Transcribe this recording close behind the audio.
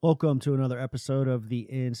Welcome to another episode of the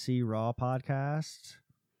NC Raw podcast.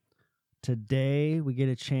 Today, we get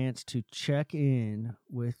a chance to check in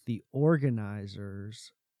with the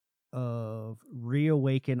organizers of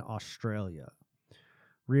Reawaken Australia.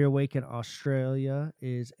 Reawaken Australia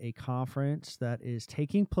is a conference that is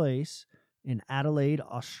taking place in Adelaide,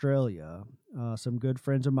 Australia. Some good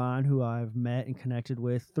friends of mine who I've met and connected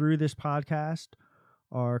with through this podcast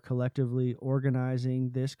are collectively organizing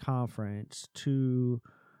this conference to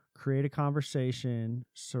create a conversation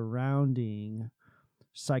surrounding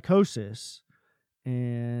psychosis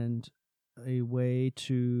and a way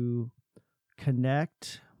to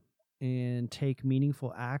connect and take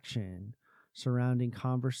meaningful action surrounding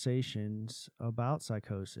conversations about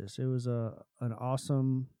psychosis. It was an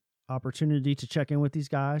awesome opportunity to check in with these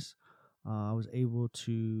guys. I was able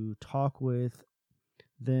to talk with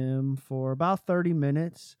them for about 30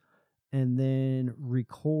 minutes and then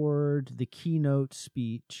record the keynote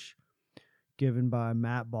speech given by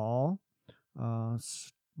Matt Ball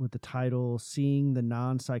with the title Seeing the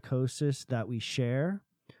Non-Psychosis That We Share.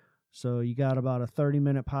 So you got about a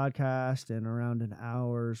 30-minute podcast and around an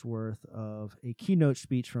hour's worth of a keynote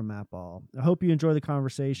speech from Matt Ball. I hope you enjoy the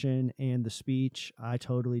conversation and the speech. I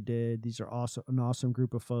totally did. These are an awesome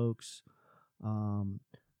group of folks.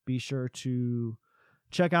 Be sure to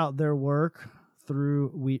check out their work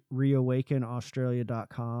through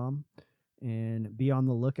reawakenaustralia.com and be on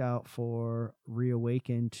the lookout for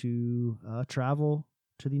Reawaken to travel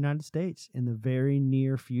to the United States in the very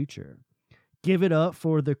near future. Give it up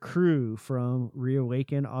for the crew from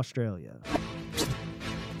Reawaken Australia.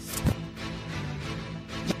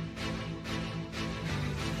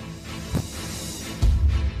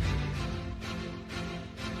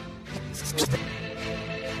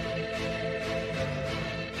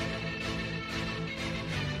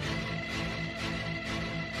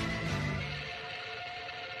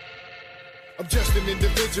 I'm just an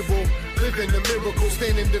individual, living a miracle,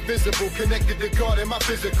 staying indivisible, connected to God and my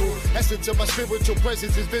physical. Essence of my spiritual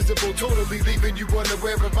presence is visible, totally leaving you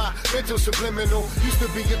unaware of my mental subliminal. Used to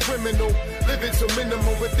be a criminal, living so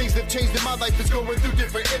minimal, but things have changed in my life is going through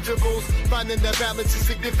different intervals. Finding that balance is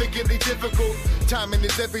significantly difficult. Timing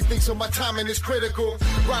is everything, so my timing is critical.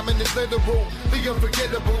 Rhyming is literal, the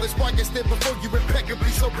unforgettable. That's why I stand before you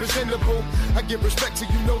impeccably so presentable. I give respect to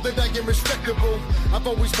you, know that I am respectable. I've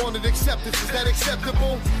always wanted acceptance, is that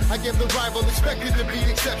acceptable? I am the rival, expected to be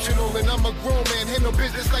exceptional. And I'm a grown man, handle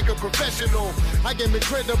business like a professional. I am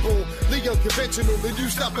incredible, the unconventional. And you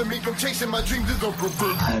stopping me from chasing my dreams is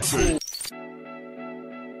unpreventable.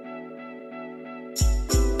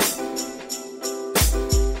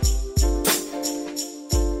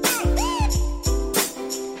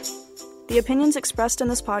 The opinions expressed in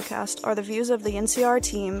this podcast are the views of the NCR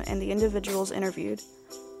team and the individuals interviewed.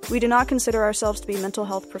 We do not consider ourselves to be mental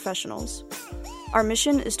health professionals. Our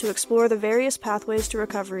mission is to explore the various pathways to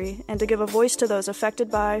recovery and to give a voice to those affected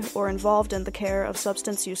by or involved in the care of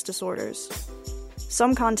substance use disorders.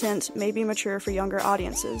 Some content may be mature for younger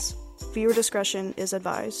audiences. Viewer discretion is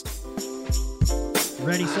advised.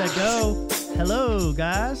 Ready, set, go. Hello,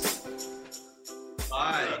 guys.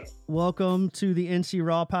 Hi. Welcome to the NC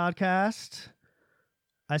Raw podcast.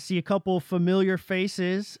 I see a couple familiar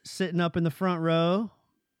faces sitting up in the front row.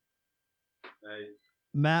 Hey.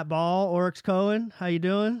 Matt Ball, Oryx Cohen, how you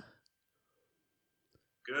doing?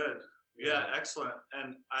 Good. Yeah, excellent.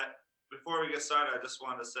 And before we get started, I just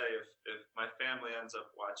want to say if my family ends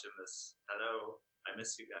up watching this, hello, I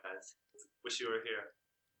miss you guys. Wish you were here.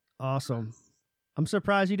 Awesome. I'm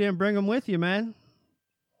surprised you didn't bring them with you, man.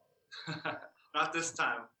 Not this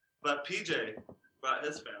time. But PJ brought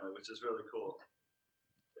his family, which is really cool.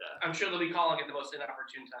 Yeah. I'm sure they'll be calling at the most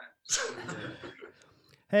inopportune time.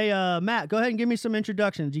 Hey, Matt, go ahead and give me some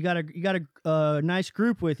introductions. You got a nice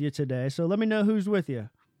group with you today, so let me know who's with you.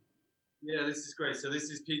 Yeah, this is great. So this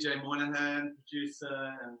is PJ Moynihan,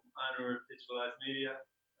 producer and owner of Digitalized Media,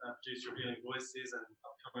 producer of Healing Voices and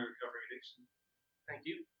upcoming Recovery Addiction. Thank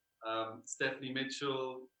you. Stephanie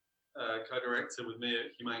Mitchell, co-director with me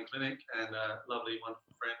at Humane Clinic, and a lovely,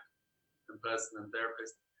 wonderful friend and person and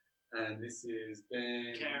therapist. And this is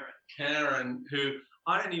Ben Karen, who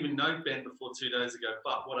I didn't even know Ben before 2 days ago,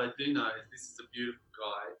 but what I do know is this is a beautiful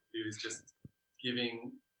guy who is just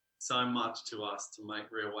giving so much to us to make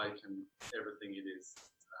Reawaken everything it is.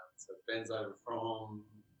 So Ben's over from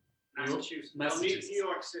Massachusetts. New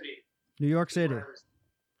York City. New York City.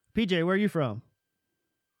 PJ, where are you from?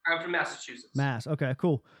 I'm from Massachusetts. Mass. Okay,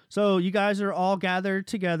 cool. So you guys are all gathered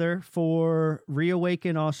together for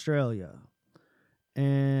Reawaken Australia.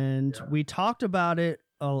 And we talked about it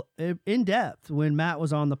in depth when Matt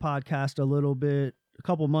was on the podcast a little bit a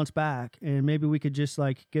couple months back, and maybe we could just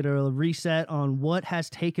like get a reset on what has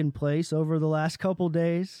taken place over the last couple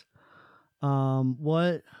days.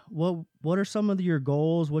 What are some of your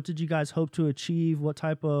goals? What did you guys hope to achieve? What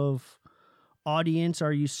type of audience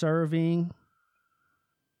are you serving?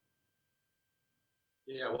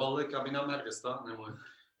 Yeah, well, look, I mean, I'm happy to start, and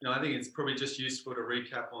then I think it's probably just useful to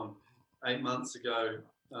recap on 8 months ago.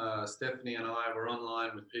 Stephanie and I were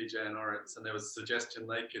online with PJ and Oryx, and there was a suggestion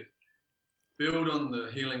they could build on the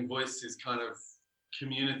Healing Voices kind of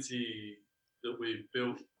community that we've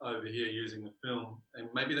built over here using the film, and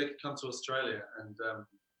maybe they could come to Australia. And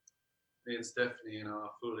me and Stephanie, in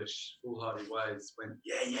our foolhardy ways, went,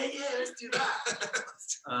 yeah, let's do that.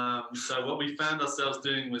 So what we found ourselves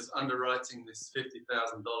doing was underwriting this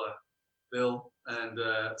 $50,000 bill and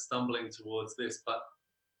stumbling towards this, but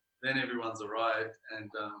then everyone's arrived,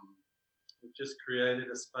 and we've just created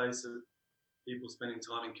a space of people spending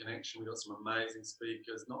time in connection. We've got some amazing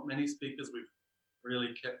speakers, not many speakers. We've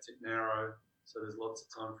really kept it narrow, so there's lots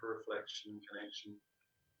of time for reflection and connection.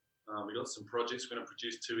 We've got some projects. We're going to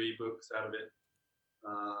produce 2 ebooks out of it.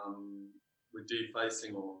 We're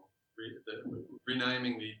defacing or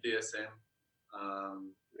renaming the DSM.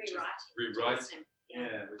 Rewriting.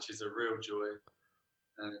 Yeah, which is a real joy.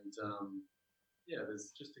 And yeah,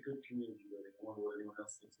 there's just a good community building. I wonder what anyone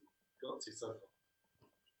else thinks we've got to so far.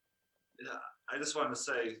 Yeah, I just wanted to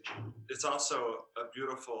say it's also a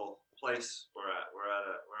beautiful place we're at. We're at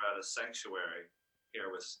a sanctuary here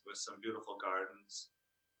with some beautiful gardens,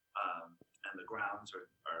 and the grounds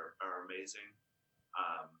are amazing.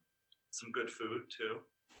 Some good food too.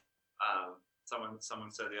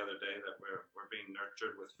 Someone said the other day that we're being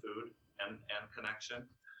nurtured with food and connection.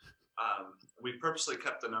 We purposely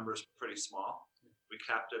kept the numbers pretty small. We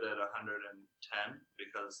capped it at 110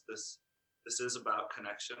 because this is about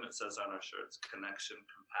connection. It says on our shirts, connection,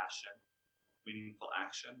 compassion, meaningful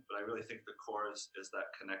action. But I really think the core is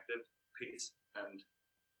that connected piece. And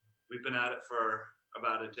we've been at it for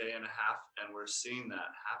about a day and a half, and we're seeing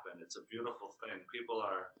that happen. It's a beautiful thing. People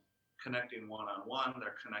are connecting one-on-one.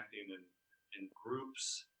 They're connecting in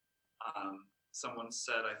groups. Someone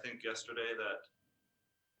said, I think yesterday, that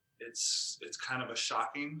it's kind of a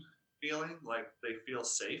shocking feeling, like they feel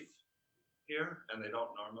safe here, and they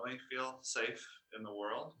don't normally feel safe in the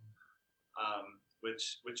world,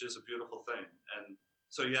 which is a beautiful thing. And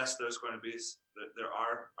so yes, there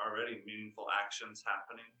are already meaningful actions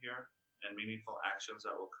happening here, and meaningful actions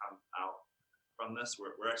that will come out from this.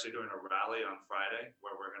 We're actually doing a rally on Friday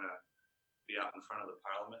where we're going to be out in front of the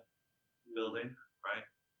Parliament building, right?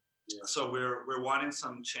 Yeah. So we're wanting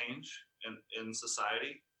some change in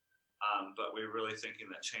society, but we're really thinking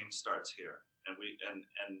that change starts here, and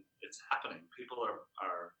it's happening. People are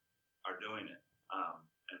doing it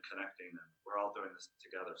and connecting, and we're all doing this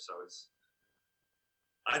together. So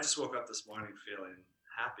I just woke up this morning feeling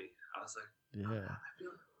happy. I was like, yeah, I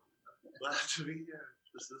feel glad to be here.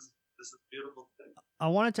 This is a beautiful thing. I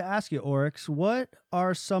wanted to ask you, Oryx, what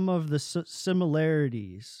are some of the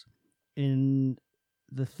similarities in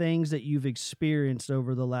the things that you've experienced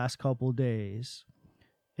over the last couple days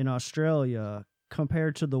in Australia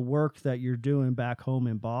compared to the work that you're doing back home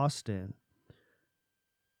in Boston?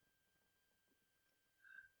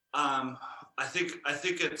 I think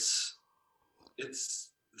it's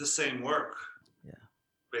the same work. Yeah.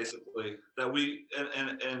 Basically, that we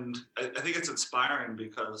and I think it's inspiring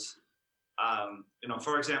because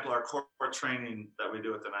for example, our core training that we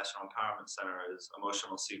do at the National Empowerment Center is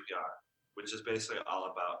emotional CPR, which is basically all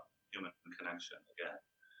about human connection again.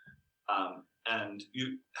 And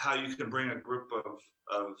how you can bring a group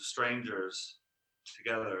of strangers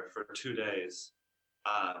together for 2 days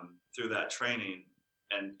through that training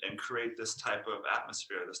and create this type of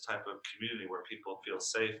atmosphere, this type of community where people feel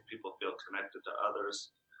safe, people feel connected to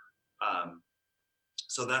others.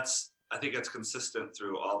 So I think it's consistent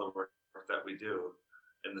through all the work that we do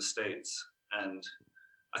in the States. And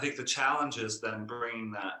I think the challenge is then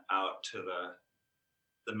bringing that out to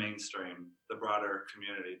the mainstream, the broader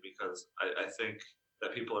community, because I think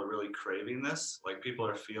that people are really craving this. Like, people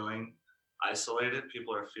are feeling isolated,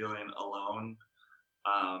 people are feeling alone,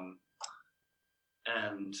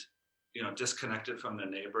 and disconnected from their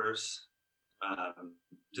neighbors,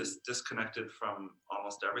 just disconnected from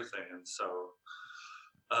almost everything. And so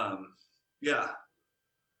yeah,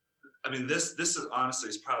 I mean, this is honestly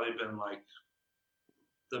has probably been like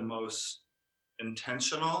the most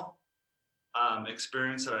intentional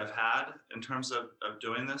experience that I've had in terms of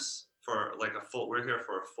doing this for like we're here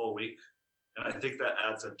for a full week. And I think that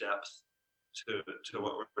adds a depth to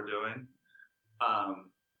what we're doing.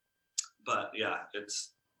 But yeah,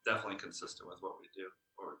 it's definitely consistent with what we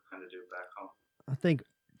kind of do back home. I think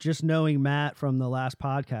just knowing Matt from the last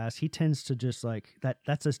podcast, he tends to just like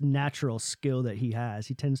that's a natural skill that he has.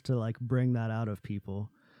 He tends to like bring that out of people.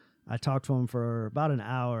 I talked to him for about an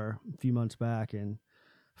hour a few months back and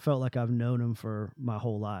felt like I've known him for my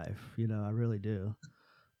whole life. You know, I really do.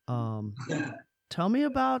 Tell me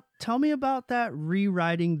about that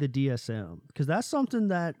rewriting the DSM, because that's something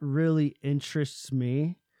that really interests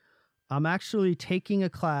me. I'm actually taking a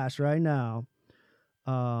class right now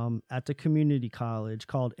at the community college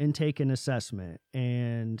called Intake and Assessment,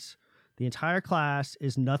 and the entire class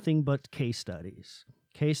is nothing but case studies,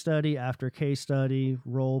 case study after case study,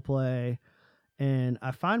 role play, and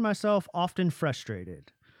I find myself often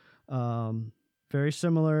frustrated. Very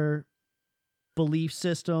similar belief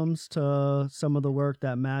systems to some of the work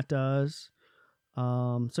that Matt does.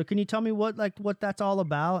 So can you tell me what that's all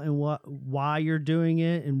about and why you're doing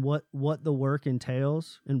it and what the work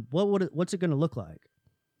entails and what's it going to look like?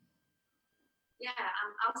 Yeah,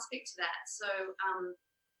 I'll speak to that. So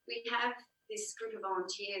we have this group of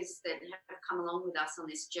volunteers that have come along with us on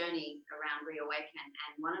this journey around Reawaken,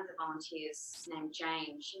 and one of the volunteers named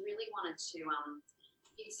Jane, she really wanted to,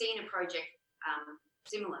 you'd seen a project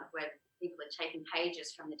similar where people had taken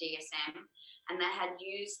pages from the DSM and they had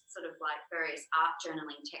used sort of like various art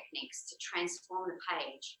journaling techniques to transform the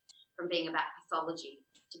page from being about pathology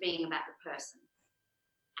to being about the person.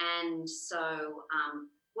 And so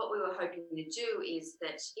what we were hoping to do is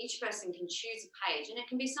that each person can choose a page, and it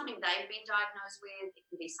can be something they've been diagnosed with, it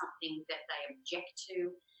can be something that they object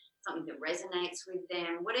to, something that resonates with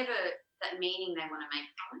them, whatever that meaning they want to make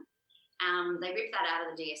from it. They ripped that out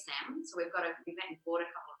of the DSM, so we went and bought a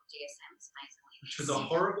couple of DSMs, amazingly. Which was a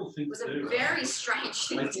horrible thing to do. It was a very strange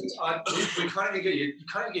thing to do. You can't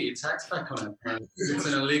even get your tax back on it. It's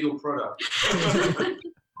an illegal product.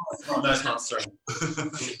 Oh, no, it's not. Sorry.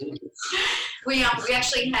 We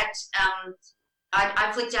actually had.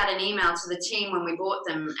 I flicked out an email to the team when we bought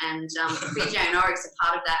them, and BJ and Oryx are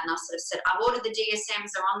part of that, and I sort of said, I've ordered the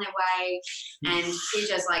DSMs, they're on their way, and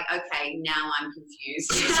BJ's like, okay, now I'm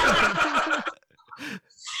confused.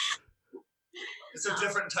 It's a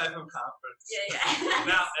different type of conference. Yeah.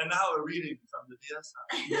 Now we're reading from the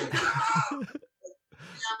DSM.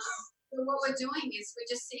 So what we're doing is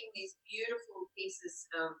we're just seeing these beautiful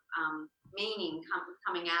pieces of meaning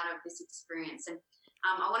coming out of this experience. And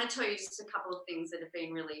I want to tell you just a couple of things that have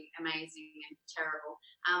been really amazing and terrible.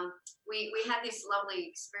 We had this lovely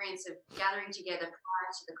experience of gathering together prior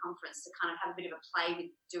to the conference to kind of have a bit of a play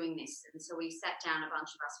with doing this. And so we sat down, a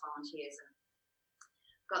bunch of us volunteers, and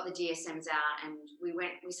got the DSMs out, and we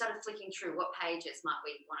started flicking through what pages might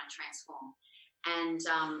we want to transform. And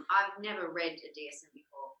I've never read a DSM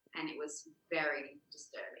before, and it was very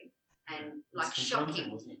disturbing and like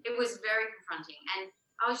shocking. It was very confronting, and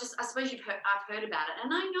I suppose I've heard about it,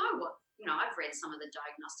 and I know I've read some of the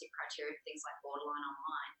diagnostic criteria for things like borderline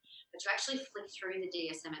online, but to actually flick through the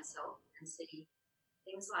DSM itself and see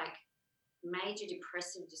things like major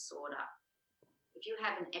depressive disorder. If you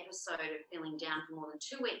have an episode of feeling down for more than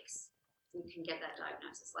 2 weeks, you can get that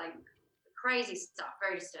diagnosis. Like crazy stuff,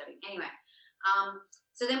 very disturbing. Anyway,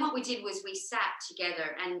 so then what we did was we sat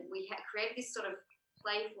together and we created this sort of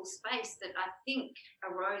playful space that I think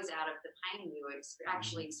arose out of the pain we were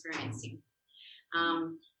actually experiencing.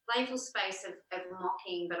 Playful space of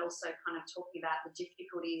mocking, but also kind of talking about the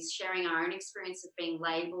difficulties, sharing our own experience of being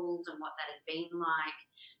labelled and what that had been like.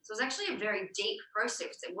 So it was actually a very deep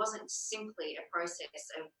process. It wasn't simply a process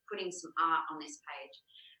of putting some art on this page.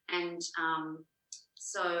 And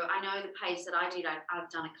so I know the page that I did, I've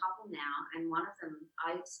done a couple now, and one of them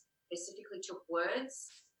I specifically took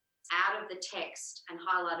words out of the text and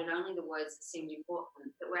highlighted only the words that seemed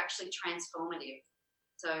important, that were actually transformative.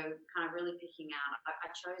 So kind of really picking out, I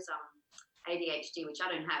chose ADHD, which I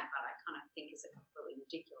don't have, but I kind of think is a completely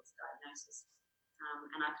ridiculous diagnosis.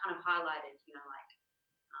 And I kind of highlighted,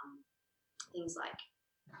 things like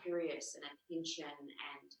curious and attention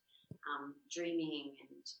and dreaming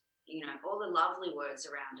and, all the lovely words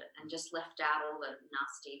around it, and just left out all the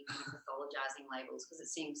nasty pathologizing labels because it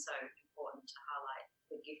seems so important to highlight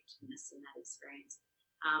the giftedness in that experience.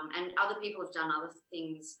 And other people have done other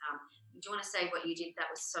things. Do you want to say what you did?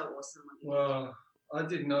 That was so awesome. Well, I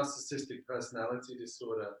did narcissistic personality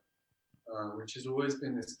disorder, which has always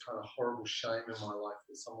been this kind of horrible shame in my life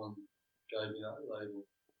that someone gave me that label.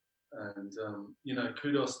 And,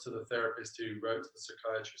 kudos to the therapist who wrote to the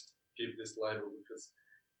psychiatrist to give this label, because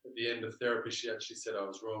at the end of therapy, she actually said I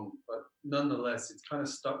was wrong. But nonetheless, it's kind of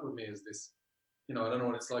stuck with me as this, I don't know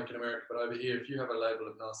what it's like in America, but over here, if you have a label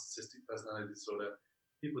of narcissistic personality disorder,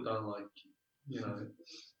 people don't like you.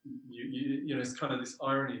 It's kind of this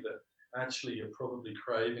irony that actually you're probably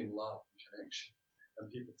craving love and connection.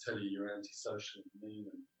 And people tell you you're antisocial and mean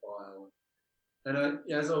and vile. And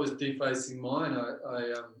as I was defacing mine,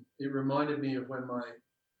 it reminded me of when my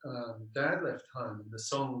dad left home. The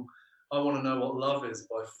song "I Want to Know What Love Is"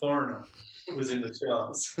 by Foreigner was in the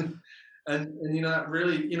charts. and you know,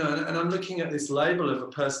 really, you know, and I'm looking at this label of a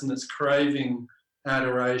person that's craving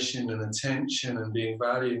adoration and attention and being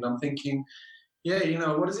valued, and I'm thinking, yeah, you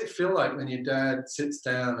know, what does it feel like when your dad sits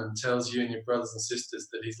down and tells you and your brothers and sisters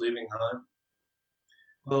that he's leaving home?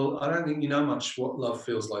 Well, I don't think you know much what love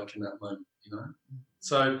feels like in that moment, you know.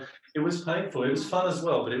 So it was painful. It was fun as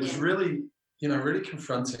well, but it was really, you know, really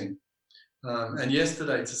confronting. And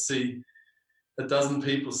yesterday to see a dozen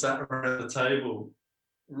people sat around the table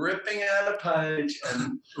ripping out a page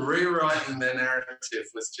and rewriting their narrative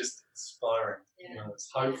was just inspiring. You know, it's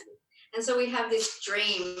hopeful. And so we have this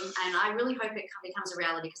dream, and I really hope it becomes a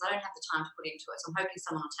reality because I don't have the time to put into it. So I'm hoping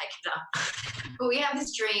someone will take it up. But we have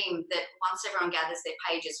this dream that once everyone gathers their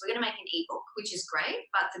pages, we're going to make an ebook, which is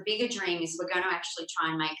great. But the bigger dream is we're going to actually try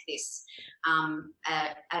and make this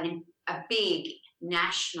a big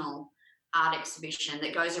national art exhibition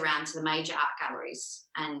that goes around to the major art galleries,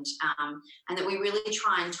 and that we really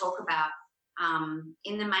try and talk about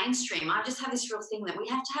in the mainstream. I just have this real thing that we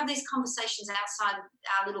have to have these conversations outside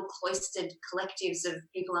our little cloistered collectives of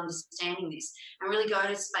people understanding this, and really go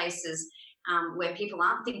to spaces where people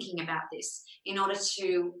aren't thinking about this in order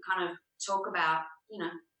to kind of talk about, you know,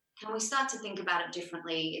 can we start to think about it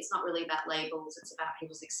differently? It's not really about labels, it's about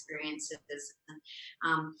people's experiences.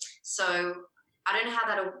 So I don't know how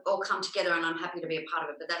that'll all come together, and I'm happy to be a part of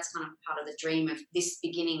it, but that's kind of part of the dream of this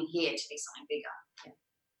beginning here to be something bigger. Yeah.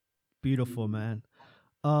 Beautiful, man.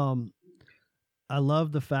 I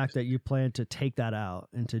love the fact that you plan to take that out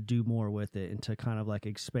and to do more with it and to kind of like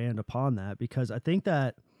expand upon that, because I think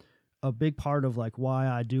that a big part of like why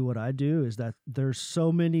I do what I do is that there's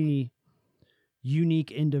so many unique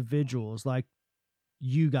individuals like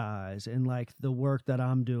you guys and like the work that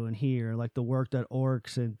I'm doing here, like the work that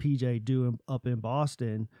Oryx and PJ do up in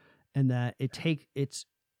Boston, and that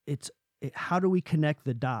how do we connect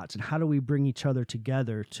the dots and how do we bring each other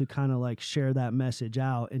together to kind of like share that message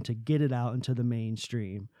out and to get it out into the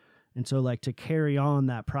mainstream. And so like to carry on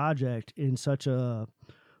that project in such a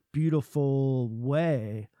beautiful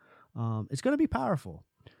way, it's going to be powerful.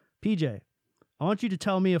 PJ, I want you to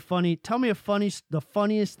tell me the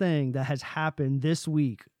funniest thing that has happened this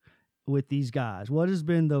week with these guys. What has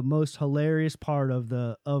been the most hilarious part of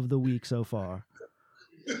the week so far?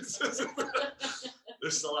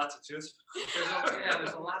 There's a lot to choose from.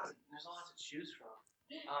 There's a lot to choose from.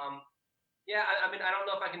 I mean, I don't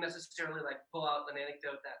know if I can necessarily like pull out an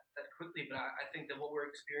anecdote that quickly, but I think that what we're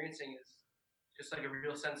experiencing is just like a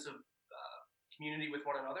real sense of community with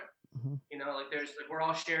one another. Mm-hmm. You know, like we're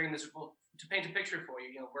all sharing this. Well, to paint a picture for you,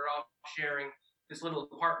 you know, we're all sharing this little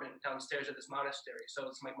apartment downstairs at this monastery. So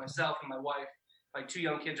it's like myself and my wife, my 2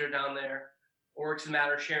 young kids are down there. Oryx and Matt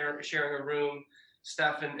are sharing a room.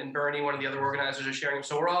 Steph and Bernie, one of the other organizers, are sharing.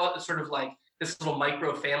 So we're all sort of like this little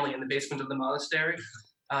micro family in the basement of the monastery.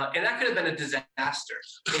 And that could have been a disaster.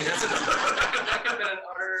 I mean, that could have been an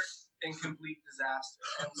utter and complete disaster.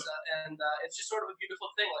 And it's just sort of a beautiful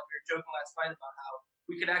thing. Like we were joking last night about how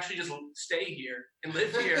we could actually just stay here and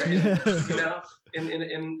live here, and, you know,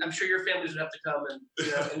 and I'm sure your families would have to come and,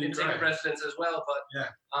 you know, and take up residence as well. But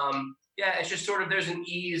it's just sort of there's an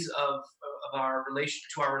ease of our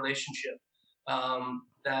relationship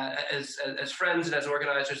that as friends and as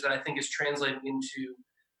organizers that I think is translating into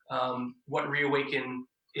what Reawaken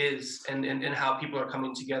is and how people are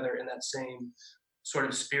coming together in that same sort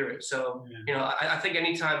of spirit. So, you know, I think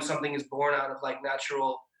anytime something is born out of like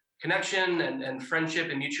natural connection and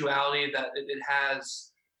friendship and mutuality, that it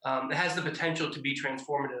has the potential to be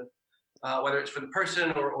transformative, whether it's for the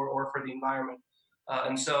person or for the environment.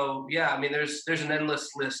 And so, I mean, there's an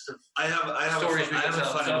endless list of stories we can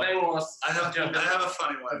tell. So if anyone wants to jump in. I have a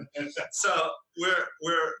funny one. So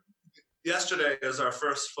we're yesterday is our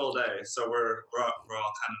first full day, so we're all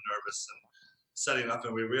kind of nervous and setting up,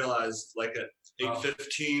 and we realized like at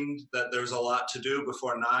 8:15 that there's a lot to do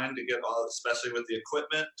before 9 to get all, especially with the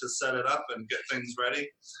equipment, to set it up and get things ready.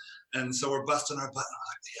 And so we're busting our butt. And I'm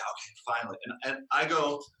like, okay, finally. And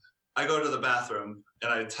I go to the bathroom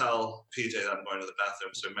and I tell PJ that I'm going to the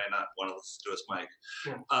bathroom, so he may not want to listen to his mic.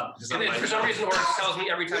 And then for some reason, Oryx tells me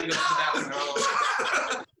every time you go to the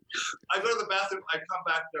bathroom. I go to the bathroom, I come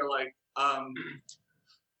back, they're like,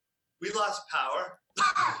 we lost power.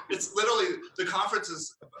 It's literally, the conference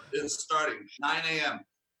is starting 9 a.m.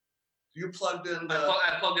 You plugged in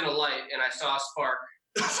I plugged in a light and I saw a spark.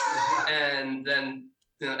 And then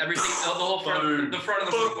You know, everything, the whole front, the front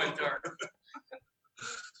of the book went dark.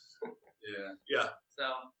 Yeah.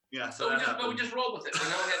 So we just rolled with it.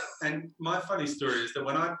 And my funny story is that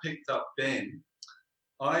when I picked up Ben,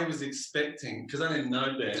 I was expecting, because I didn't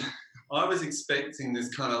know Ben, I was expecting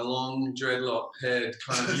this kind of long dreadlock haired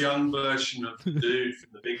kind of young version of the dude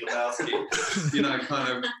from The Big Lebowski, you know,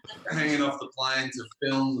 kind of hanging off the plane to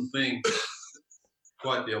film the thing.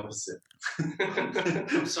 Quite the opposite.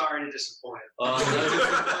 I'm sorry to disappoint. No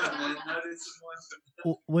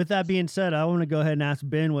disappointment. With that being said, I want to go ahead and ask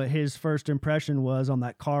Ben what his first impression was on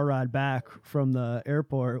that car ride back from the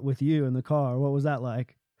airport with you in the car. What was that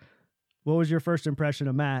like? What was your first impression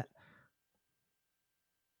of Matt?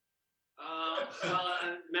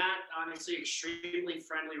 Matt, obviously extremely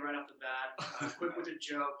friendly right off the bat, quick with a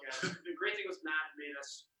joke. And the great thing was Matt made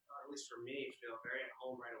us, at least for me, feel very at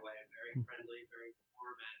home right away, very friendly, very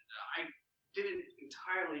warm. And I didn't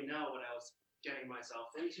entirely know what I was getting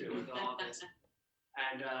myself into with all of this.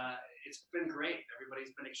 And it's been great.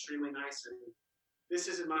 Everybody's been extremely nice. And this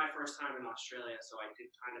isn't my first time in Australia, so I did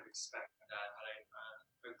kind of expect that.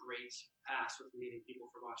 A great pass with meeting people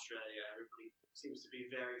from Australia. Everybody seems to be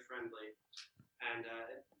very friendly. And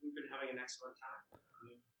we've been having an excellent time.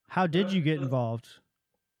 How did you get involved?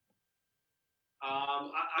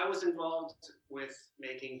 I was involved with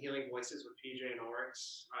making Healing Voices with PJ and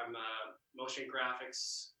Oryx. I'm a motion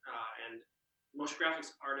graphics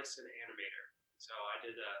artist and animator. So I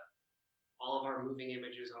did all of our moving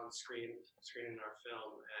images on screen in our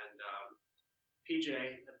film. And PJ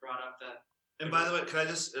had brought up that. And by the way, can I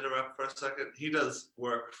just interrupt for a second? He does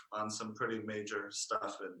work on some pretty major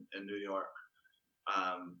stuff in New York.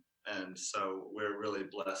 And so we're really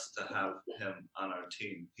blessed to have him on our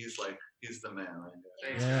team. He's the man right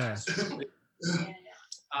there. Yeah.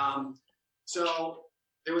 So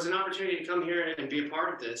there was an opportunity to come here and be a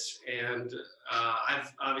part of this. And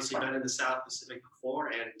I've obviously been in the South Pacific before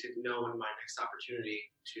and didn't know when my next opportunity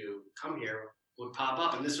to come here would pop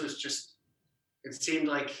up. And this was just, it seemed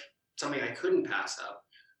like something I couldn't pass up,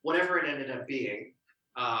 whatever it ended up being.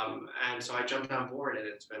 And so I jumped on board, and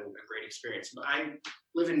it's been a great experience. But I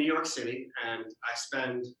live in New York City, and I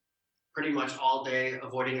spend pretty much all day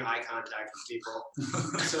avoiding eye contact with people.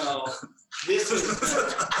 So this is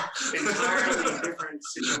an entirely different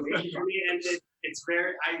situation for me. And it's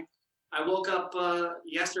very, I woke up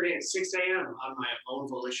yesterday at 6 a.m. on my own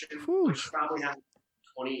volition, which probably happened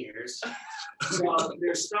 20 years. So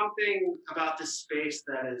there's something about this space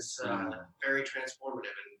that is very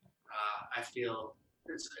transformative, and I feel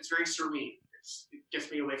it's very serene. It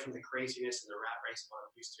gets me away from the craziness and the rat race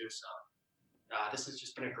I'm used to. So this has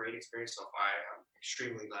just been a great experience so far. I'm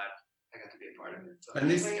extremely glad I got to be a part of it. So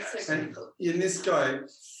and this guy,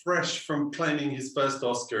 fresh from claiming his first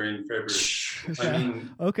Oscar in February. I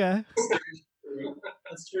mean, okay.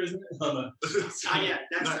 That's true, isn't it? Oh, no. Not yet.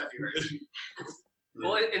 That's February.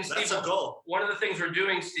 Well, and Steve, that's a goal. One of the things we're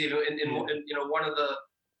doing, Steve, in you know, one of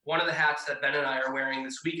the hats that Ben and I are wearing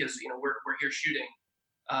this week is, you know, we're here shooting,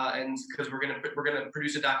 and because we're gonna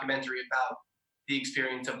produce a documentary about the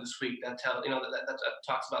experience of this week that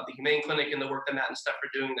talks about the Humane Clinic and the work that Matt and Steph are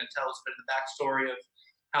doing, that tells a bit of the backstory of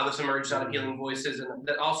how this emerged out of Healing Voices, and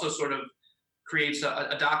that also sort of creates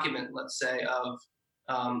a document, let's say, of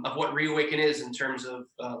what Reawaken is in terms of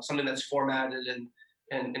something that's formatted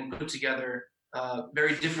and put together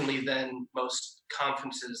very differently than most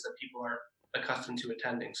conferences that people are accustomed to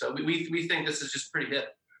attending. So we think this is just pretty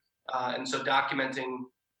hip. And so documenting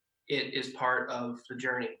it is part of the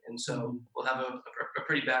journey. And so we'll have a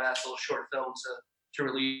pretty badass little short film to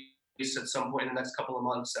release at some point in the next couple of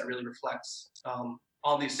months that really reflects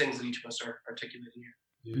all these things that each of us are articulating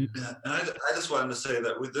here. Yeah, and I just wanted to say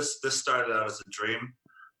that this started out as a dream,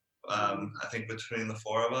 I think between the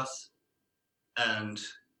four of us. And,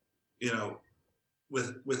 you know,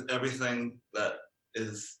 with everything that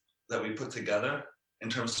we put together in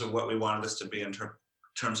terms of what we wanted this to be in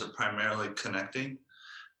terms of primarily connecting,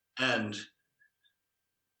 and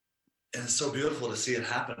it's so beautiful to see it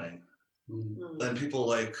happening, and people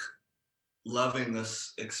like loving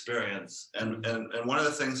this experience, and one of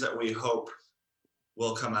the things that we hope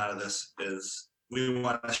will come out of this is we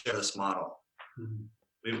want to share this model.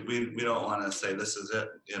 We don't want to say this is it,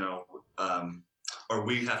 you know, or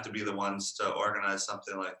we have to be the ones to organize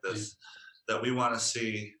something like this. That we want to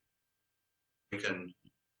see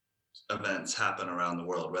events happen around the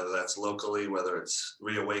world, whether that's locally, whether it's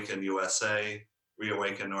Reawaken USA,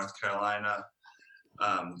 Reawaken North Carolina,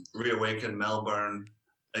 Reawaken Melbourne.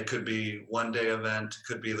 It could be one day event, it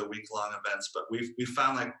could be the week-long events, but we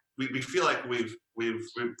found like we feel like we've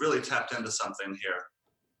really tapped into something here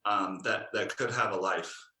that could have a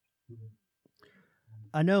life.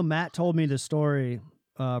 I know Matt told me the story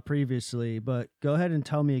previously, but go ahead and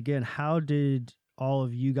tell me again, how did all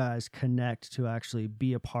of you guys connect to actually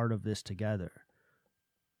be a part of this together?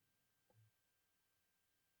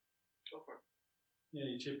 Go for it. Yeah,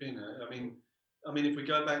 you chip in. I mean, if we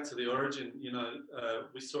go back to the origin,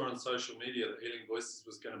 we saw on social media that Healing Voices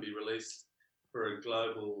was going to be released for a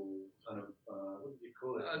global kind of, what do you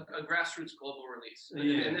call it? A grassroots global release.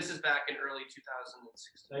 Yeah. And this is back in early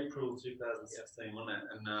 2016. April 2016, wasn't it?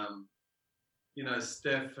 And,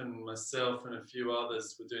 Steph and myself and a few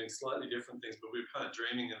others were doing slightly different things, but we were kind of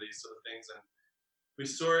dreaming of these sort of things. And we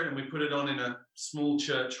saw it and we put it on in a small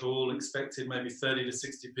church hall, expected maybe 30 to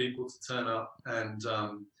 60 people to turn up. And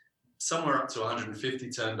somewhere up to 150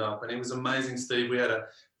 turned up. And it was amazing, Steve. We had a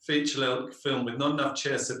feature film with not enough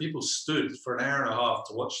chairs, so people stood for an hour and a half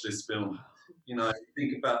to watch this film.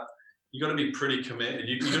 Think about, you got to be pretty committed.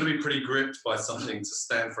 You got to be pretty gripped by something to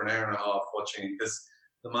stand for an hour and a half watching it, because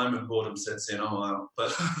the moment boredom sets in, I'm out.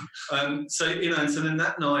 But so then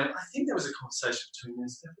that night, I think there was a conversation between me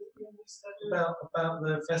and Steph about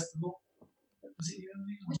the festival. Was it you and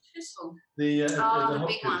me? Which festival? The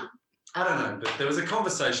big one. I don't know, but there was a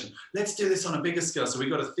conversation. Let's do this on a bigger scale. So we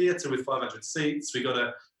got a theatre with 500 seats. We got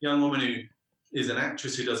a young woman who is an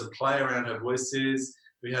actress who does a play around her voices.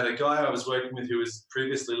 We had a guy I was working with who was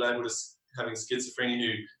previously labelled as having schizophrenia,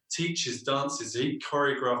 who teaches dances. He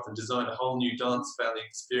choreographed and designed a whole new dance about the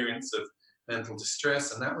experience of mental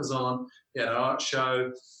distress, and that was on. We had an art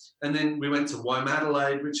show. And then we went to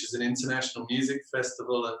Womadelaide, which is an international music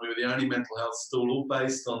festival, and we were the only mental health stall, all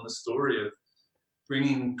based on the story of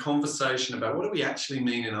bringing conversation about what do we actually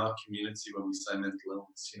mean in our community when we say mental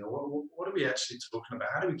illness. What are we actually talking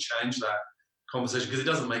about? How do we change that conversation? Because it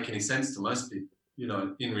doesn't make any sense to most people.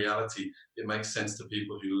 In reality, it makes sense to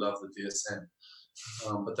people who love the DSM,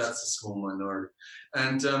 but that's a small minority.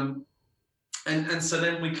 And so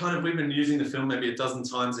then we've been using the film maybe a dozen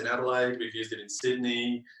times in Adelaide. We've used it in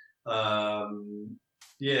Sydney. And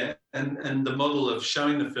the model of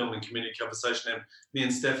showing the film in community conversation, and me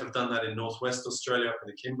and Steph have done that in Northwest Australia, up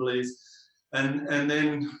in the Kimberleys. And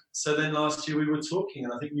then last year we were talking,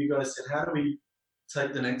 and I think you guys said, how do we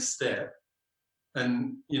take the next step?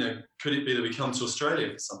 And, could it be that we come to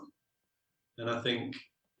Australia for something? And I think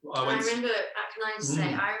I remember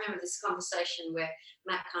this conversation where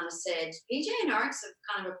Matt kind of said, PJ and Oryx have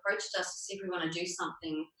kind of approached us to see if we want to do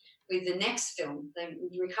something with the next film, the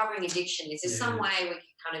Recovering Addiction. Is there some way we can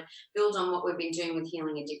kind of build on what we've been doing with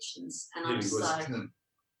healing addictions? And I'm just like,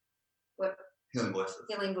 what? Healing Voices.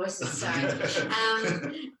 Healing Voices, sorry.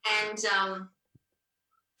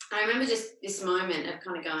 I remember just this moment of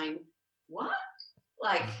kind of going, what?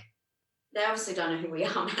 Like, they obviously don't know who we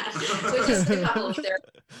are, Matt. We're just a couple of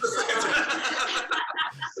therapists.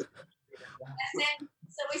 And then,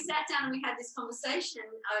 so we sat down and we had this conversation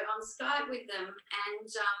on Skype with them, and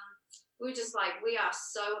we were just like, we are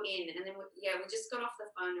so in. And then, we just got off the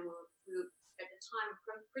phone, and we were at the time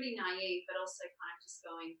pretty naive, but also kind of just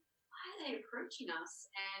going, why are they approaching us?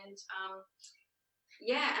 And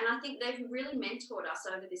and I think they've really mentored us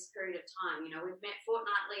over this period of time. We've met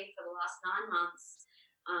fortnightly for the last 9 months.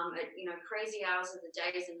 At crazy hours of the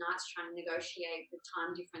days and nights trying to negotiate the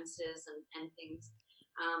time differences and things.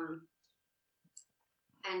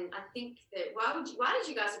 And I think that why did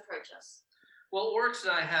you guys approach us? Well, Oryx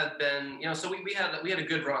and I had been, so we had a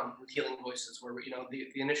good run with Healing Voices, where the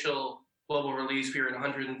initial global release, we were in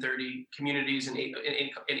 130 communities in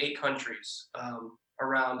eight countries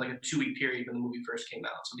around like a 2-week period when the movie first came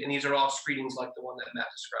out. So, and these are all screenings like the one that Matt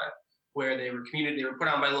described, where they were put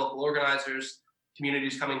on by local organizers,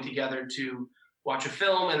 communities coming together to watch a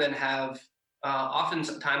film and then have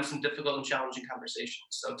oftentimes some difficult and challenging conversations.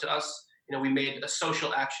 So to us, we made a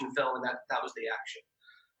social action film, and that was the action.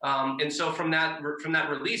 And so from that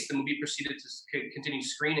release, the movie proceeded to continue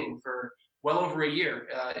screening for well over a year,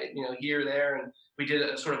 here, there, and we did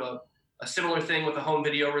a sort of a similar thing with a home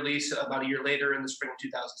video release about a year later in the spring of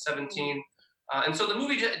 2017. And so the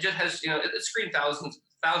movie just has, it's screened thousands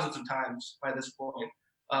of times by this point.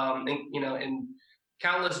 In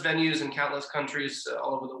countless venues and countless countries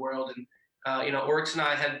all over the world. And, Oryx and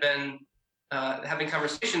I had been having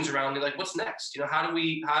conversations around like, what's next? How do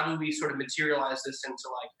we sort of materialize this into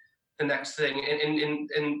like the next thing? And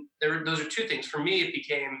those are two things. For me, it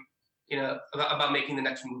became, about making the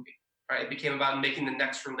next movie, right? It became about making the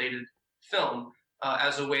next related film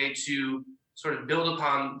as a way to sort of build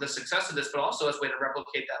upon the success of this, but also as a way to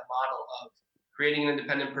replicate that model of creating an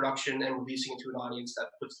independent production and releasing it to an audience that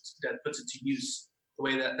puts it to use the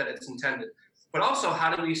way that it's intended. But also,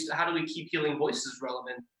 how do we keep Healing Voices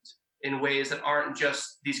relevant in ways that aren't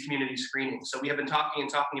just these community screenings. So we have been talking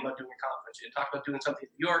about doing a conference. We had talked about doing something in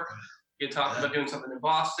New York. We had talked about doing something in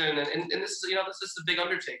Boston, and this is this is a big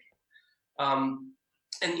undertaking. And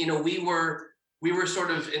we were sort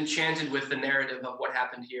of enchanted with the narrative of what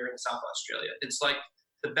happened here in South Australia. It's like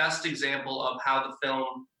the best example of how the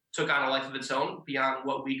film took on a life of its own beyond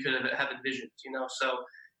what we could have envisioned. So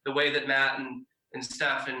the way that Matt and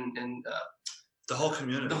Steph and the whole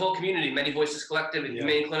community, Many Voices Collective and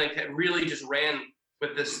Humane Clinic had really just ran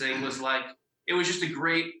with this thing was like, it was just a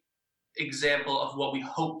great example of what we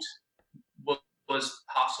hoped was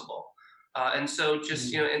possible. And so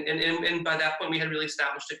just, and by that point we had really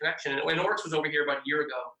established a connection. And Oryx was over here about a year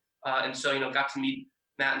ago. And so, got to meet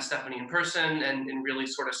Matt and Stephanie in person and really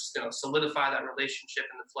sort of, solidify that relationship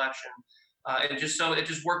in the flesh. And it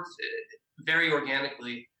just worked very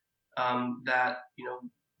organically. That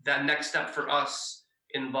that next step for us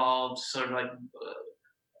involves sort of like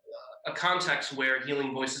a context where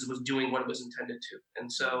Healing Voices was doing what it was intended to.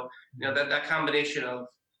 And so, that combination of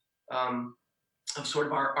sort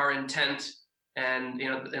of our intent and,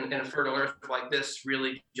 in a fertile earth like this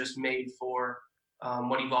really just made for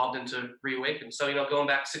what evolved into Reawaken. So, going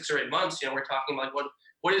back 6 or 8 months, we're talking like,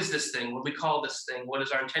 what is this thing? What do we call this thing? What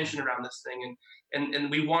is our intention around this thing? And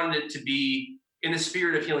we wanted it to be in the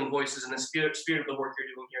spirit of Healing Voices and the spirit of the work you're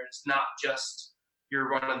doing here. It's not just your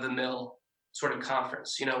run-of-the-mill sort of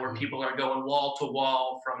conference, where people are going wall to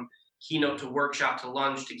wall from keynote to workshop to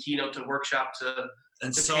lunch to keynote to workshop to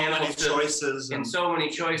so many choices and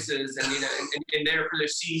and there for their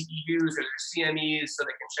CEUs or their CMEs so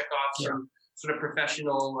they can check off some sort of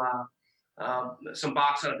professional some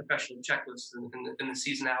box on a professional checklist in the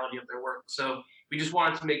seasonality of their work. So we just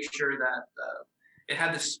wanted to make sure that it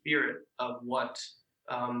had the spirit of what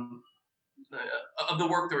of the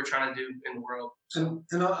work that we're trying to do in the world. And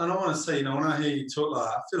I want to say, when I hear you talk like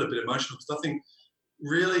that, I feel a bit emotional because I think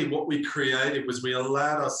really what we created was we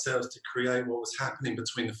allowed ourselves to create what was happening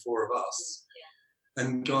between the four of us.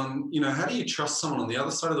 And gone, how do you trust someone on the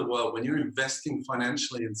other side of the world when you're investing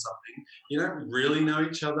financially in something? You don't really know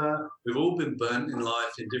each other. We've all been burnt in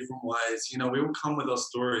life in different ways. We all come with our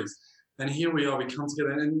stories. And here we are, we come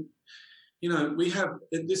together. And, we have,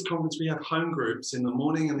 at this conference, we have home groups in the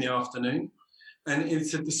morning and the afternoon. And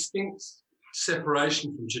it's a distinct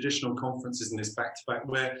separation from traditional conferences in this back-to-back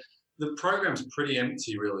where the program's pretty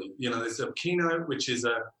empty, really. There's a keynote, which is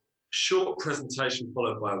a short presentation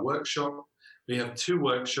followed by a workshop. We have 2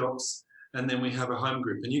 workshops, and then we have a home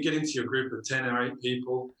group. And you get into your group of 10 or 8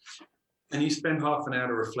 people, and you spend half an hour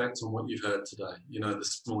to reflect on what you've heard today,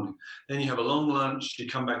 this morning. Then you have a long lunch, you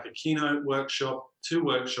come back, a keynote workshop, 2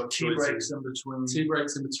 workshops. Tea breaks in between. Tea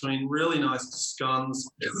breaks in between, really nice scones,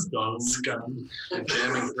 and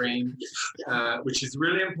jam and cream, which is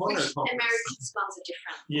really important. American scones are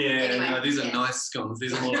different. Yeah, anyway, these are nice scones.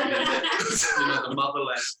 These are more like, the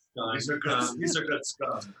motherland scones. These are good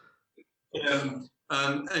scones. And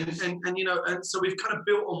so we've kind of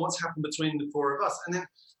built on what's happened between the 4 of us, and then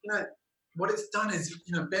what it's done is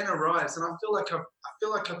Ben arrives, and I feel like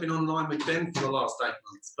I've been online with Ben for the last 8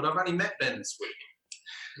 months, but I've only met Ben this week.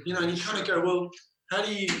 And you kind of go, well, how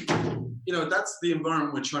do you that's the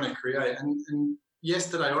environment we're trying to create. And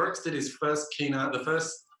yesterday Oryx did his first keynote, the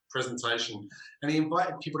first presentation, and he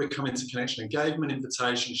invited people to come into Connection and gave them an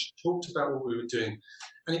invitation. She talked about what we were doing,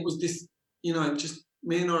 and it was this, just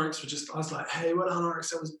me and Oryx I was like, hey, well done,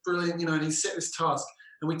 Oryx, that was brilliant, and he set this task.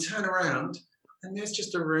 And we turn around, and there's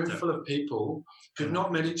just a room full of people who've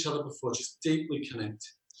not met each other before, just deeply connected.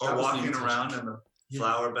 Or walking around in the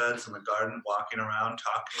flower beds in the garden, walking around,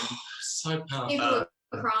 talking. So powerful. People are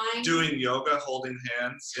crying. Doing yoga, holding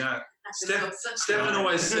hands, Steph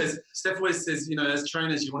always says, as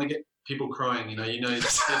trainers, you want to get people crying, we had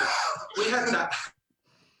that.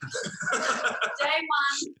 Day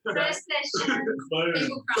 1, first session,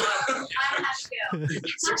 people cry. I'm happy girl.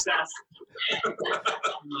 Success.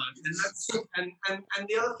 And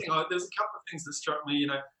the other thing, there's a couple of things that struck me.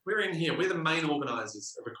 We're in here. We're the main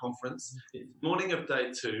organisers of a conference. Morning of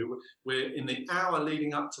day 2. We're in the hour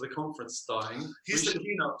leading up to the conference starting. He's the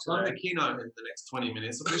keynote today. I'm the keynote in the next 20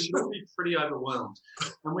 minutes. We should all be pretty overwhelmed.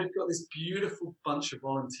 And we've got this beautiful bunch of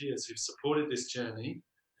volunteers who've supported this journey.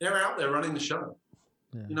 They're out there running the show.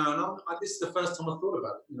 Yeah. And this is the first time I thought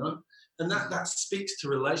about it, and that speaks to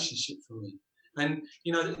relationship for me. And,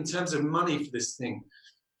 in terms of money for this thing,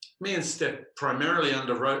 me and Steph primarily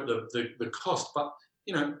underwrote the cost, but,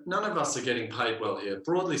 none of us are getting paid well here.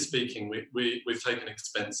 Broadly speaking, we've taken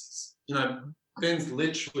expenses. Ben's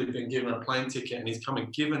literally been given a plane ticket and he's come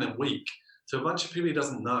and given a week to a bunch of people he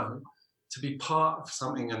doesn't know to be part of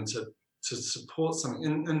something and to support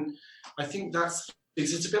something. And I think that's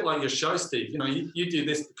it's a bit like your show, Steve. You know, you do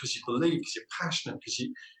this because you believe, because you're passionate, because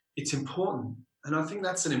it's important. And I think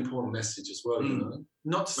that's an important message as well, you know.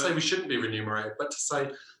 Not to say we shouldn't be remunerated, but to say,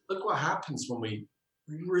 look what happens when we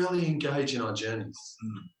really engage in our journeys.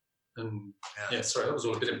 And sorry, that was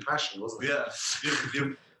all a bit impassioned, wasn't it? Yeah,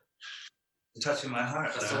 you're touching my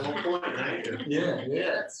heart. That's the whole point, right? Yeah,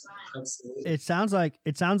 That's right. absolutely. It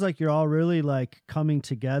sounds like you're all really like coming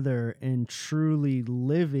together and truly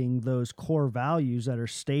living those core values that are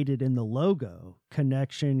stated in the logo: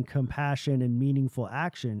 connection, compassion, and meaningful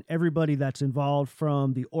action. Everybody that's involved,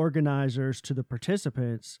 from the organizers to the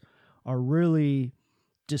participants, are really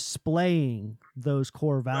displaying those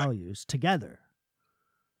core values together.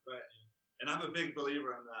 Right. And I'm a big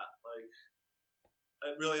believer in that. Like,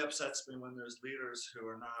 it really upsets me when there's leaders who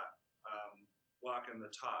are not walking the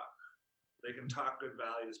talk. They can talk good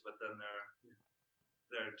values, but then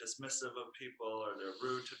they're dismissive of people, or they're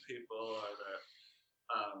rude to people, or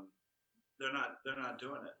they're not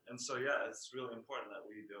doing it. And so it's really important that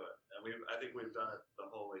we do it. And I think we've done it the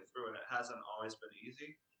whole way through, and it hasn't always been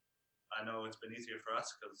easy. I know it's been easier for us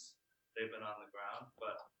because they've been on the ground,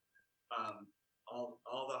 but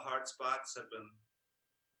all the hard spots have been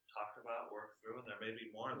talked about, worked through, and there may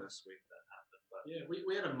be more this week that happened. But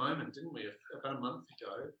we had a moment, didn't we, about a month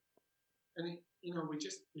ago, and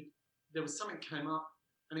there was something came up,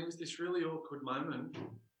 and it was this really awkward moment,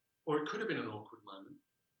 or it could have been an awkward moment,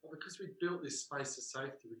 but because we built this space of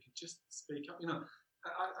safety, we could just speak up. You know,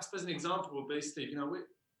 I suppose an example would be, Steve. You know,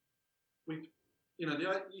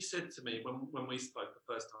 you said to me when we spoke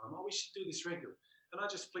the first time, we should do this regularly. And I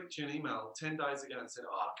just flicked you an email 10 days ago and said,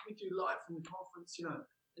 can we do live from the conference, you know?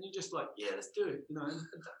 And you're just like, yeah, let's do it, you know? And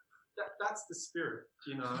that's the spirit,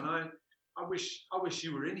 you know? And I wish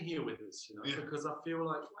you were in here with us, you know, because I feel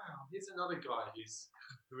like, wow, here's another guy who's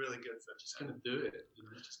really good at just going to do it, you know,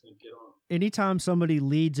 just going to get on. Anytime somebody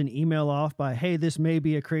leads an email off by, hey, this may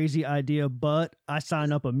be a crazy idea, but I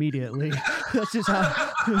sign up immediately. That's just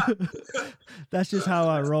how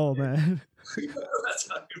I roll, man. That's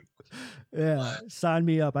how you. Yeah, sign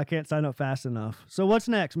me up. I can't sign up fast enough. So what's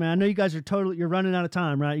next, man? I know you guys are you're running out of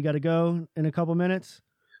time, right? You got to go in a couple minutes.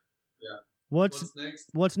 Yeah. What's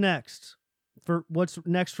next? What's next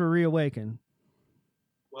for Reawaken?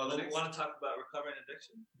 Well, then you want to talk about recovering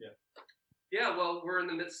addiction? Yeah. Yeah, well, we're in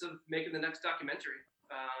the midst of making the next documentary.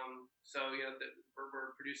 So, you know,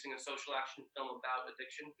 we're producing a social action film about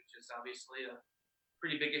addiction, which is obviously a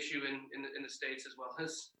pretty big issue in the States as well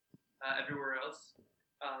as everywhere else.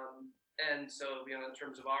 And so, you know, in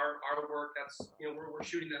terms of our work, that's, you know, we're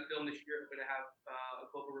shooting that film this year. We're going to have a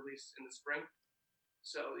global release in the spring.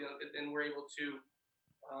 So, you know, and we're able to,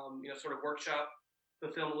 you know, sort of workshop the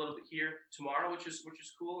film a little bit here tomorrow, which is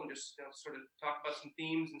cool, and just, you know, sort of talk about some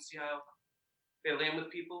themes and see how they land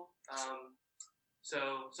with people.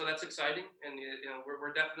 So that's exciting, and you know,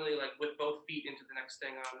 we're definitely like with both feet into the next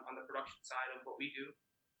thing on the production side of what we do.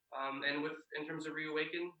 And in terms of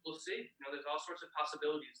Reawaken, we'll see. You know, there's all sorts of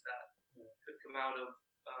possibilities that could come out of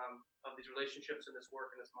these relationships and this work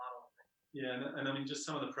and this model. Yeah, and I mean, just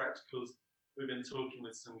some of the practicals. We've been talking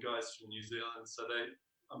with some guys from New Zealand, so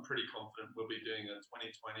I'm pretty confident we'll be doing a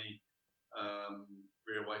 2020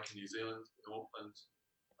 Reawaken New Zealand in Auckland.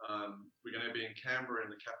 We're going to be in Canberra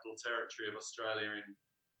in the Capital Territory of Australia in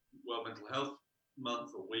World Mental Health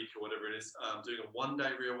Month or week or whatever it is, doing a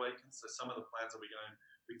one-day Reawaken. So some of the plans that we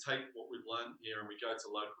take what we've learned here and we go to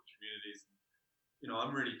local communities. You know,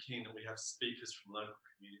 I'm really keen that we have speakers from local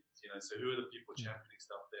communities, you know, so who are the people championing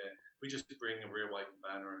stuff there? We just bring a Reawaken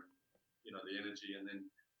banner and, you know, the energy, and then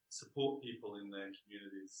support people in their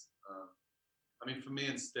communities. I mean, for me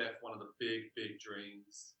and Steph, one of the big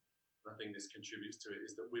dreams, I think this contributes to it,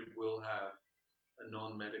 is that we will have a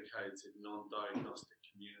non-medicated, non-diagnostic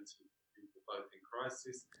community for people both in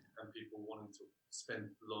crisis and people wanting to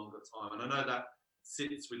spend longer time. And I know that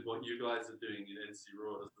sits with what you guys are doing in NC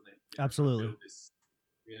Raw, doesn't it? Absolutely. This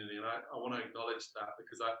community, and I want to acknowledge that,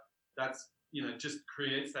 because that's, you know, just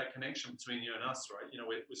creates that connection between you and us, right? You know,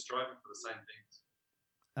 we're striving for the same things.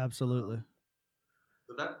 Absolutely.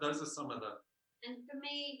 So those are some of the. And for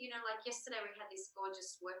me, you know, like yesterday we had this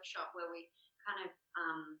gorgeous workshop where we kind of,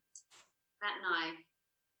 Matt and I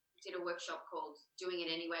did a workshop called Doing It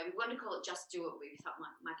Anyway. We wanted to call it Just Do It. We thought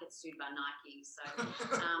might get sued by Nike, so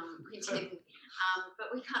we didn't.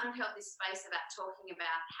 But we kind of held this space about talking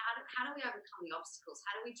about how do we overcome the obstacles?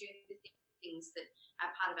 How do we do the things that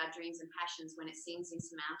are part of our dreams and passions when it seems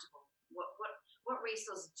insurmountable? What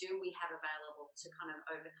resources do we have available to kind of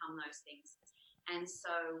overcome those things? And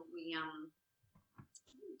so we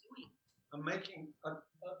what are we doing?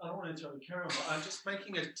 I don't want to interrupt Karen, but I'm just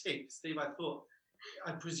making a tick, Steve. I thought,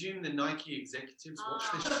 I presume the Nike executives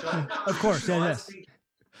watch this show. Of course, So I yes. think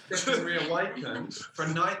Stephen Reawaken for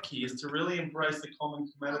Nike is to really embrace the common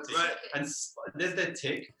humanity. Right. And there's their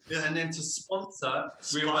tick. Yeah. And then to sponsor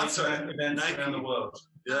Sponsor Reawaken events Nike. around the world.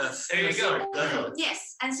 Yes. There you go.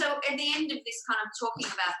 Yes, and so at the end of this kind of talking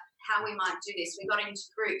about how we might do this, we got into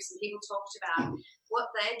groups and people talked about what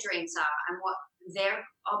their dreams are and what their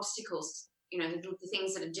obstacles, the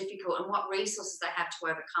things that are difficult and what resources they have to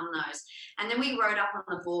overcome those. And then we wrote up on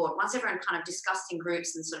the board, once everyone kind of discussed in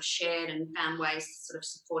groups and sort of shared and found ways to sort of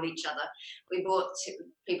support each other, we brought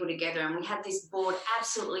people together and we had this board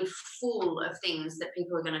absolutely full of things that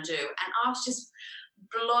people are going to do. And I was just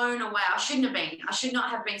blown away. I should not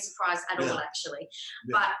have been surprised at all, actually.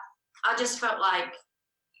 Yeah. But I just felt like,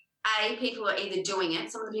 people are either doing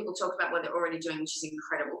it. Some of the people talked about what they're already doing, which is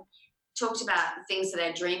incredible. Talked about the things that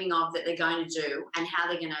they're dreaming of that they're going to do and how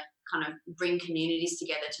they're going to kind of bring communities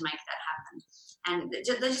together to make that happen. And they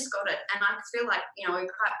just got it. And I feel like, we're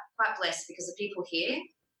quite blessed because the people here,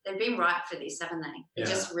 they've been ripe for this, haven't they? They're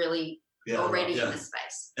just really already in the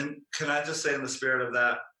space. And can I just say, in the spirit of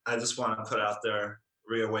that, I just want to put out there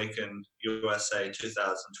Reawaken USA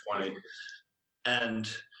 2020, and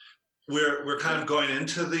we're kind of going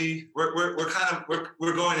into the we're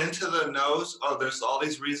going into the nose. Oh, there's all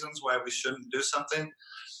these reasons why we shouldn't do something,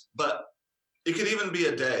 but it could even be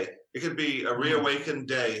a day. It could be a Reawaken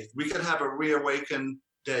Day. We could have a Reawaken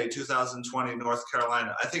Day 2020 North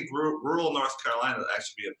Carolina. I think rural North Carolina would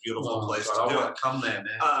actually be a beautiful place to do it. Come there,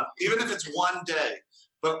 man. Even if it's one day.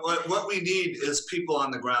 But what we need is people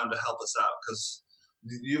on the ground to help us out, because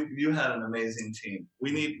you had an amazing team.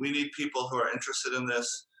 We need people who are interested in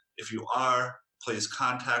this. If you are, please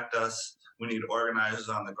contact us. We need organizers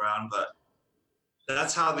on the ground, but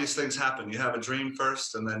that's how these things happen. You have a dream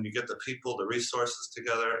first, and then you get the people, the resources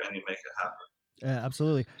together, and you make it happen. Yeah,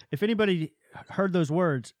 absolutely. If anybody heard those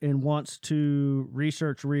words and wants to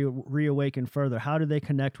research Reawaken further, how do they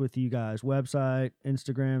connect with you guys? Website,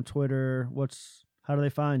 Instagram, Twitter? How do they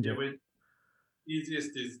find you?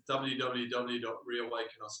 Easiest is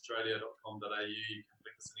www.reawakenaustralia.com.au. You can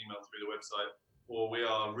click us an email through the website, or we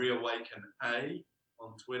are Reawaken A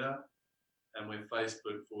on Twitter, and we're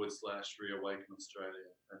Facebook.com/Reawaken Australia.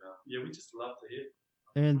 And we just love to hear.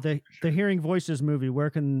 And the Hearing Voices movie, where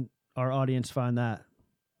can our audience find that?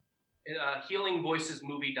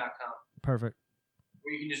 HealingVoicesMovie.com. Perfect.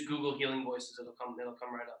 Or you can just Google Healing Voices; it'll come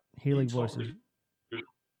right up. Healing Voices.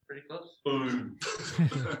 Pretty close. Boom.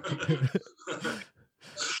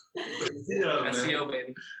 SEO,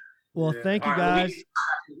 baby. Well, thank you guys.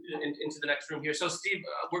 Into the next room here. So, Steve,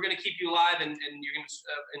 we're going to keep you live, and you're going to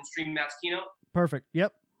stream Matt's keynote. Perfect.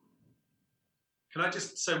 Yep. Can I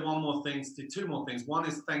just say two more things? One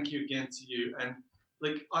is thank you again to you. And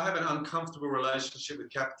I have an uncomfortable relationship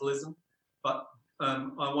with capitalism, but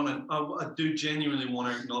I do genuinely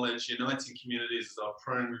want to acknowledge Uniting Communities as our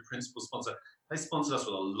primary principal sponsor. They sponsored us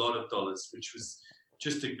with a lot of dollars, which was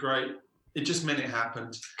just it just meant it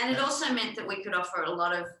happened. And it also meant that we could offer a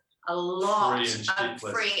lot of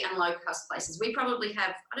free and low cost places. We probably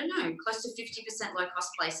have, close to 50% low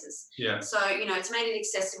cost places. Yeah. So, it's made it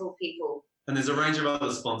accessible to people. And there's a range of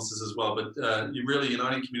other sponsors as well, but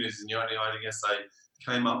Uniting Communities and Uniting SA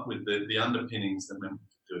came up with the underpinnings that meant we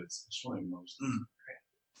could do it. So I just want to acknowledge that.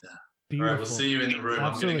 Yeah. Beautiful. All right, we'll see you in the room.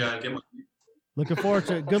 Absolutely. I'm going to go and get my... Looking forward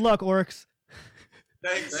to it. Good luck, Oryx.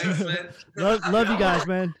 Thanks, man. love you guys,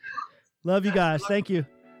 man. Love you guys. Thank you.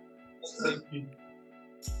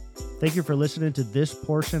 Thank you for listening to this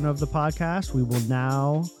portion of the podcast. We will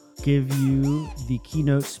now give you the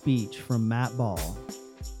keynote speech from Matt Ball.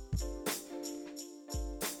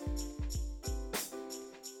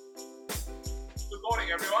 Good morning,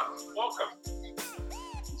 everyone. Welcome.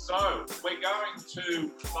 So we're going to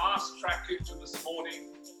fast track into this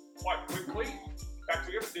morning quite quickly. In fact,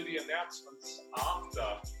 we're going to do the announcements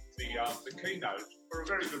after the keynote for a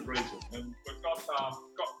very good reason. And we've got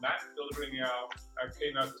Matt delivering our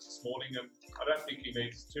keynote this morning, and I don't think he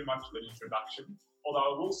needs too much of an introduction.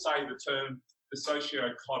 Although I will say the term the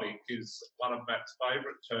sociocotic is one of Matt's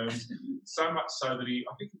favourite terms, so much so that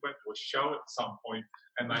I think he went to a show at some point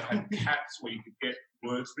and they had cats where you could get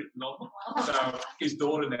words written on them. So his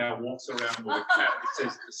daughter now walks around with a cat that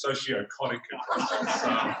says the sociocotic across it,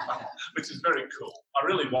 which is very cool. I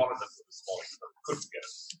really wanted it for this morning, but couldn't get it.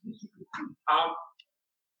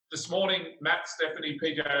 This morning, Matt, Stephanie,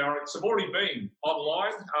 PJ, Oryx have already been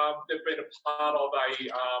online. They've been a part of a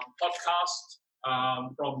podcast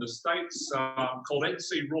from the States called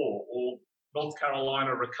NC Raw, or North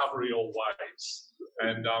Carolina Recovery Always.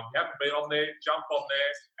 And if you haven't been on there, jump on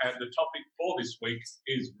there. And the topic for this week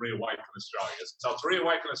is Reawaken Australia. So it's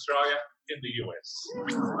Reawaken Australia in the US.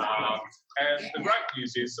 And the great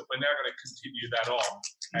news is that we're now going to continue that on.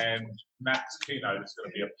 And Matt's keynote is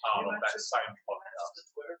going to be a part of that same podcast.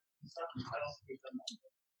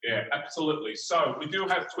 Yeah, absolutely. So we do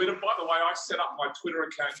have Twitter. By the way, I set up my Twitter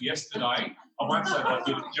account yesterday. I won't say that I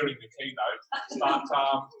did it during the keynote, but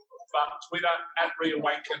Twitter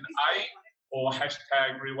 @ReawakenA or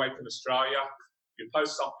 #Reawaken Australia. You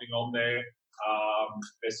post something on there.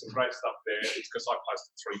 There's some great stuff there. It's because I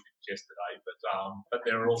posted 3 things yesterday, but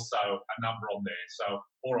there are also a number on there.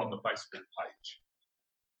 Or on the Facebook page.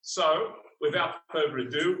 So without further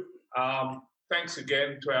ado, thanks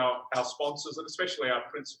again to our sponsors, and especially our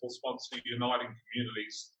principal sponsor, Uniting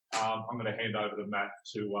Communities. I'm going to hand over to Matt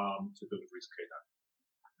to deliver his keynote.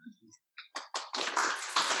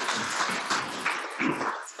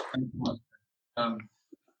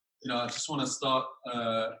 I just want to start,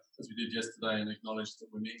 as we did yesterday, and acknowledge that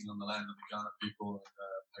we're meeting on the land of the Kaurna people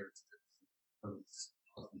and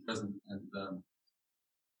present, and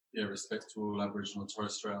respect to all Aboriginal and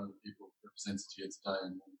Torres Strait Islander people represented here today,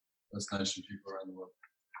 and First Nation people around the world.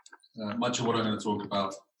 Much of what I'm going to talk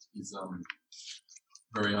about is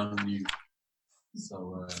very unnew,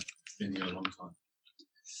 so it's been here a long time.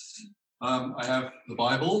 I have the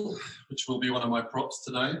Bible, which will be one of my props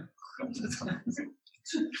today.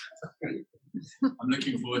 I'm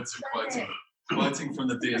looking forward to quoting from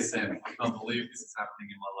the DSM. I can't believe this is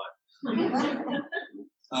happening in my life.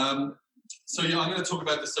 So I'm going to talk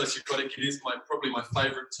about the socioecotic. It is probably my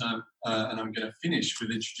favourite term, and I'm going to finish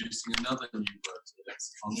with introducing another new word to the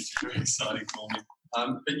lexicon, which is very exciting for me.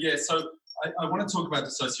 So I want to talk about the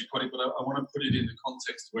socioecotic, but I want to put it in the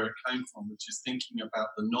context where it came from, which is thinking about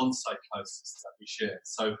the non-psychosis that we share.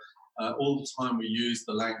 So all the time we use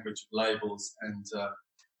the language of labels and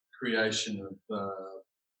creation of,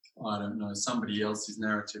 somebody else's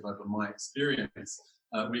narrative over my experience.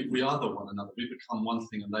 We other one another. We become one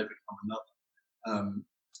thing and they become another.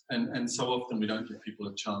 And so often we don't give people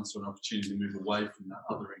a chance or an opportunity to move away from that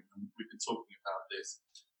othering. And we've been talking about this.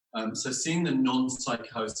 So seeing the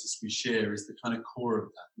non-psychosis we share is the kind of core of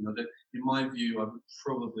that. That in my view, I would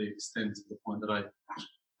probably extend to the point that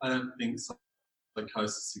I don't think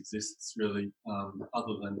psychosis exists really,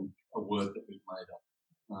 other than a word that we've made up.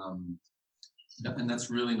 And that's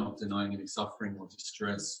really not denying any suffering or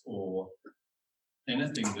distress or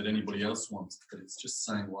anything that anybody else wants, but it's just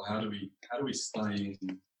saying, well, how do we stay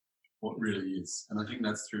in what really is? And I think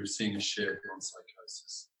that's through seeing a shared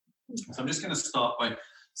non-psychosis. So I'm just going to start by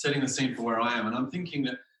setting the scene for where I am, and I'm thinking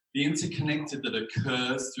that the interconnected that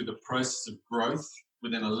occurs through the process of growth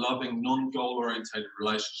within a loving, non-goal orientated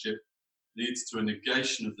relationship leads to a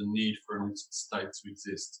negation of the need for an altered state to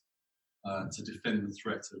exist, to defend the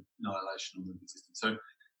threat of annihilation or non-existence.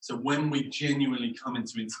 So when we genuinely come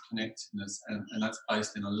into interconnectedness, and that's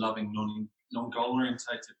based in a loving, non-goal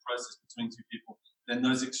orientated process between two people, then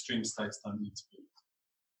those extreme states don't need to be.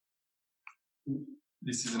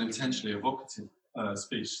 This is an intentionally evocative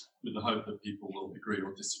speech with the hope that people will agree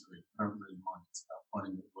or disagree. I don't really mind. It's about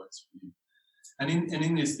finding what works for you. And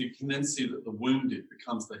in this, you can then see that the wounded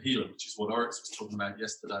becomes the healer, which is what Oryx was talking about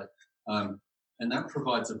yesterday. And that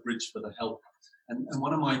provides a bridge for the helper. And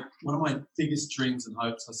one of my biggest dreams and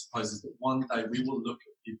hopes, I suppose, is that one day we will look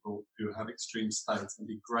at people who have extreme states and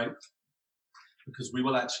be grateful, because we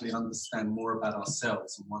will actually understand more about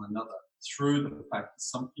ourselves and one another through the fact that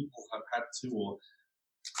some people have had to, or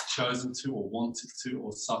chosen to, or wanted to,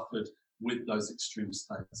 or suffered with those extreme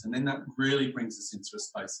states. And then that really brings us into a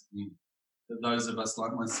space of meaning. That those of us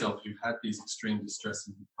like myself who've had these extreme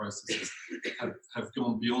distressing processes have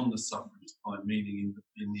gone beyond the suffering to find meaning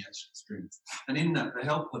in the actual experience. And in that, the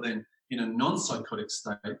helper then, in a non-psychotic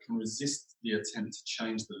state, can resist the attempt to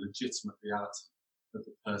change the legitimate reality of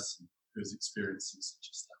the person who is experiencing such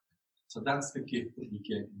a state. So that's the gift that we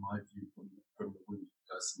get, in my view, from the wounded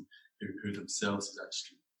person who themselves is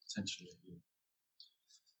actually potentially a healer.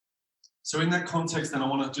 So in that context, then I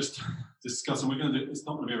want to just discuss, and it's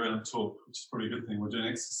not going to be a random talk, which is probably a good thing. We're doing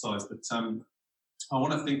exercise, but I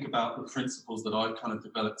want to think about the principles that I've kind of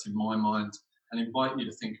developed in my mind and invite you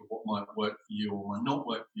to think of what might work for you or might not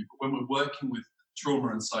work for you. But when we're working with trauma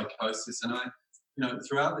and psychosis, and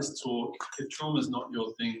throughout this talk, if trauma is not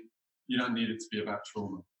your thing, you don't need it to be about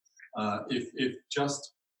trauma. If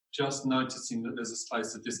just noticing that there's a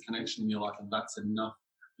space of disconnection in your life and that's enough,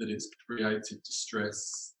 that it's created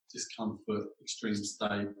distress, discomfort, extreme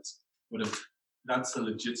state, whatever, that's a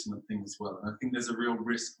legitimate thing as well. And I think there's a real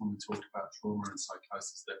risk when we talk about trauma and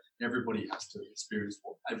psychosis that everybody has to experience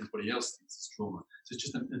what everybody else thinks is trauma. So it's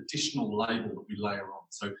just an additional label that we layer on.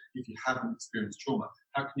 So if you haven't experienced trauma,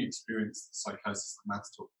 how can you experience the psychosis that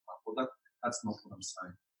Matt's talking about? Well, that's not what I'm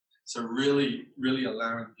saying. So really, really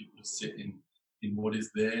allowing people to sit in what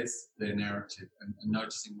is theirs, their narrative, and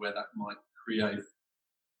noticing where that might create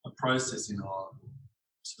a process in our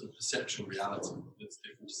sort of perceptual reality that's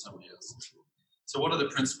different to somebody else's. So what are the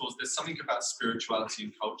principles? There's something about spirituality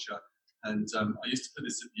and culture, and I used to put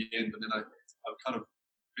this at the end, but then I've kind of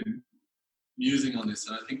been musing on this,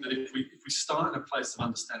 and I think that if we start in a place of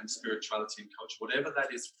understanding spirituality and culture, whatever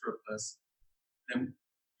that is for a person, then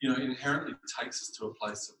it inherently takes us to a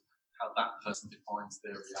place of how that person defines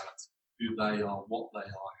their reality, who they are, what they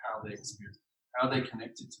are, how they experience, how they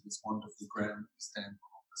connected to this wonderful ground that we stand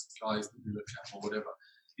on, the skies that we look at, or whatever.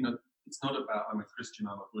 It's not about I'm a Christian,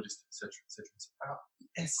 I'm a Buddhist, etc., etc. It's about the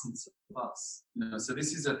essence of us. So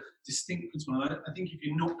this is a distinct principle. And I think if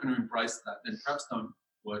you're not going to embrace that, then perhaps don't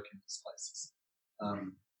work in these places.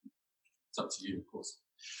 It's up to you, of course.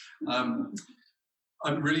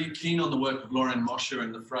 I'm really keen on the work of Loren Mosher,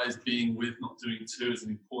 and the phrase "being with, not doing to" is an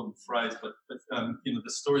important phrase. But the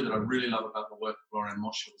story that I really love about the work of Loren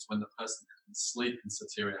Mosher was when the person couldn't sleep in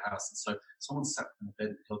Soteria House, and so someone sat in the bed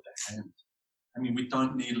and held their hand. I mean, we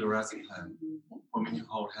don't need lorazepam when we can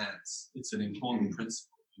hold hands. It's an important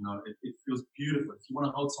principle. It feels beautiful. If you want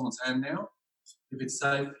to hold someone's hand now, if it's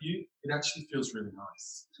safe for you, it actually feels really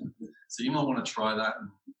nice. So you might want to try that, and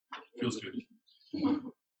it feels good.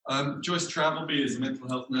 Joyce Travelby is a mental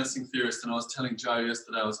health nursing theorist, and I was telling Joe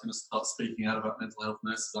yesterday I was going to start speaking out about mental health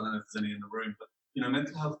nurses. I don't know if there's any in the room, but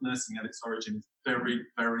mental health nursing at its origin is very,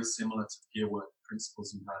 very similar to peer work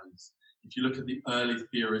principles and values. If you look at the early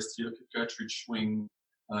theorists, you look at Gertrude Schwing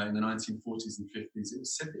in the 1940s and 50s, it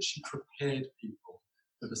was said that she prepared people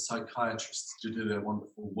for the psychiatrists to do their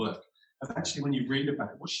wonderful work. But actually, when you read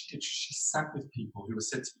about it, what she did, she sat with people who were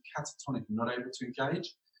said to be catatonic and not able to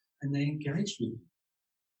engage, and they engaged with them.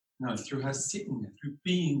 Through her sitting there, through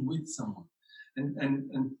being with someone.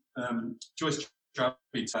 And Joyce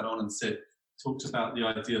Travelby sat on and talked about the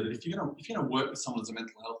idea that if you're going to work with someone as a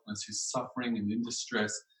mental health nurse who's suffering and in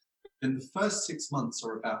distress, then the first 6 months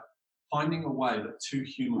are about finding a way that two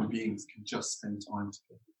human beings can just spend time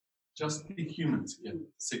together. Just be human together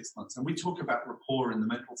for 6 months. And we talk about rapport in the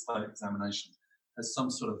mental state examination as some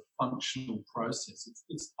sort of functional process.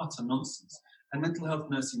 It's utter nonsense. And mental health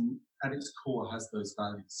nursing at its core has those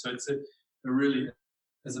values. So it's a really,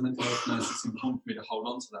 as a mental health nurse, it's important for me to hold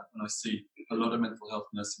on to that when I see a lot of mental health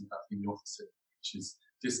nursing about being the opposite, which is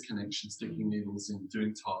disconnection, sticking needles in,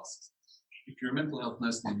 doing tasks. If you're a mental health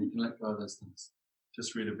nurse, then you can let go of those things.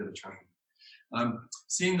 Just read a bit of travel.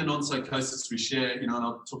 Seeing the non-psychosis we share, and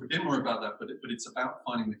I'll talk a bit more about that, but it's about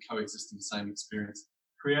finding the coexisting same experience.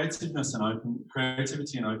 Creativity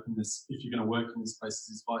and openness, if you're going to work in these places,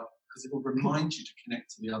 is vital because it will remind you to connect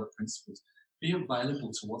to the other principles. Be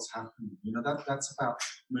available to what's happening. That's about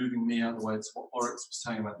moving me out of the way. It's what Oryx was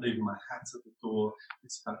saying about leaving my hat at the door.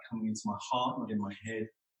 It's about coming into my heart, not in my head.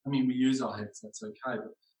 I mean, we use our heads, that's okay,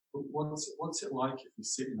 but what's it like if we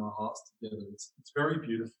sit in our hearts together? It's very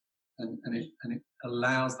beautiful, and it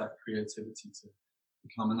allows that creativity to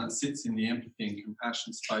come, and that sits in the empathy and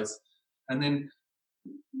compassion space. And then,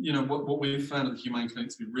 what we've found at the Humane Clinic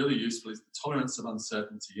to be really useful is the tolerance of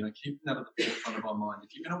uncertainty. Keeping that at the forefront of our mind.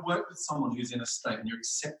 If you're going to work with someone who's in a state and you're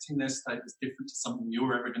accepting their state as different to something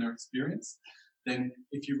you're ever going to experience, then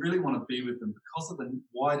if you really want to be with them, because of the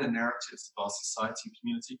wider narratives of our society and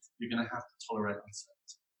community, you're going to have to tolerate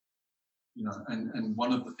uncertainty. And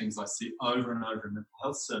one of the things I see over and over in mental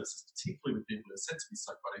health services, particularly with people who are said to be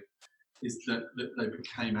psychotic, is that they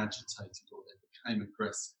became agitated or they became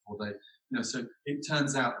aggressive or they, so it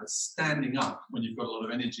turns out that standing up when you've got a lot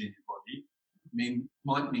of energy in your body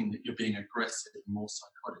might mean that you're being aggressive and more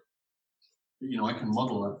psychotic. But, I can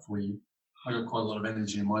model that for you. I got quite a lot of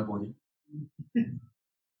energy in my body.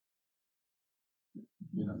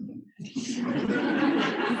 It's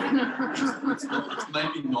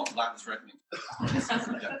maybe not that threatening. I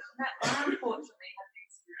unfortunately had the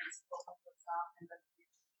experience of and that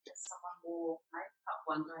someone wore makeup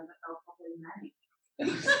one day that they were probably manic.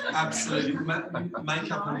 Absolutely.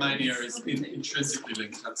 Makeup and mania is intrinsically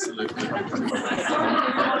linked, absolutely.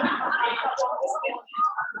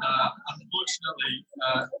 Unfortunately,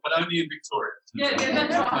 but only in Victoria.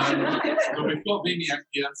 But we've got Vimiac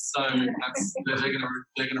here, so they're going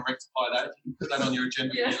to rectify that. You can put that on your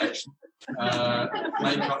agenda for the election.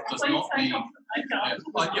 Makeup does not mean.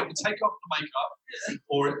 We'll take off the makeup,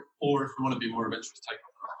 or if we want to be more adventurous, take off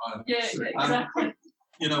the exactly.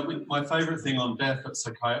 My favourite thing on Barefoot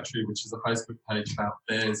Psychiatry, which is a Facebook page about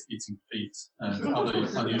bears eating feet and other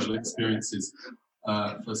unusual experiences,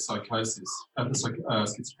 for psychosis,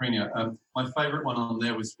 schizophrenia. My favourite one on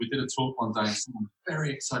there was we did a talk one day and someone was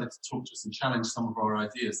very excited to talk to us and challenge some of our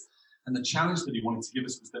ideas. And the challenge that he wanted to give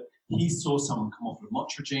us was that he saw someone come off of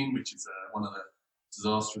Motrigine, which is one of the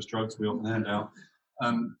disastrous drugs we often hand out.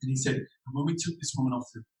 And he said, when we took this woman off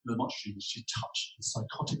the Motrigine, she touched the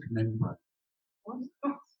psychotic membrane.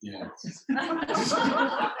 Yeah.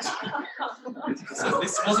 So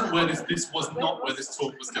this wasn't where this was not where this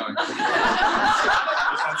talk was going.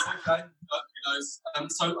 That's okay.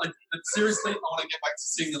 But seriously, I want to get back to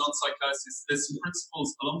seeing the non-psychosis. There's some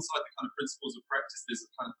principles alongside the kind of principles of practice. There's a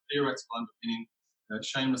kind of theoretical underpinning,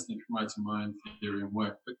 shamelessly promoting my own theory and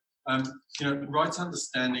work. But right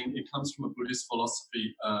understanding, it comes from a Buddhist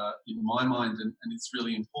philosophy in my mind, and it's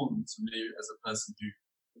really important to me as a person who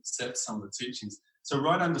accepts some of the teachings. So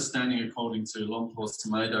right understanding, according to Longpause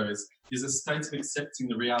Tomato, is a state of accepting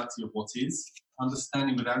the reality of what is,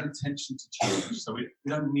 understanding without intention to change. So we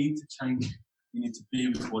don't need to change it. We need to be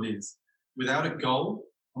with what is, without a goal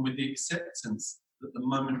and with the acceptance that the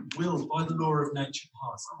moment will, by the law of nature,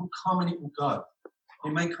 pass. It will come and it will go.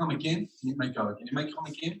 It may come again and it may go again. It may come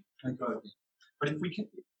again, it may go again. But if we can,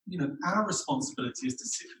 our responsibility is to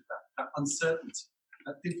sit with that uncertainty,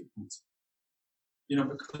 that difficulty.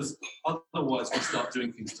 Because otherwise we start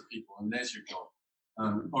doing things to people, and there's your goal.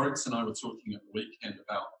 Oryx and I were talking at the weekend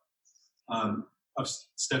about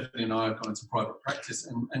Stephanie and I have gone into private practice,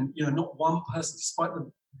 and not one person, despite the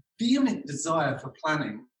vehement desire for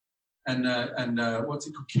planning and what's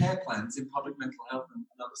it called, care plans in public mental health and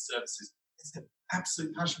other services, it's an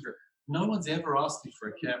absolute passion for it. No one's ever asked me for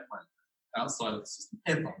a care plan outside of the system,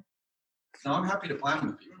 ever. Now, I'm happy to plan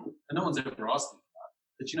with people, and no one's ever asked me.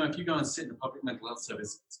 But if you go and sit in a public mental health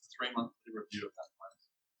service, it's a 3-monthly review of that plan.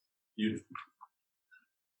 Beautiful.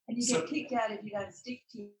 And you get kicked out if you don't stick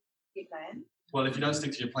to your plan. Well, if you don't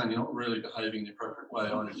stick to your plan, you're not really behaving the appropriate way,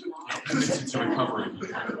 are you? You're not committed to recovery.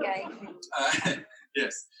 Okay.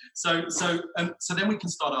 Yes. So then we can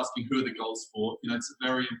start asking who are the goals for. It's a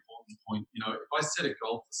very important point. If I set a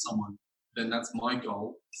goal for someone, then that's my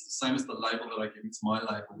goal. It's the same as the label that I give. It's my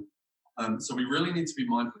label. So we really need to be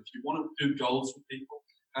mindful. If you want to do goals with people,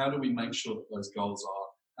 how do we make sure that those goals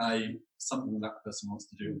are A, something that person wants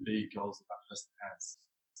to do, and B, goals that person has?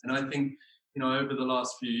 And I think, over the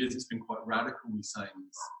last few years, it's been quite radical, me saying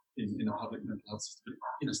this in a public mental health system.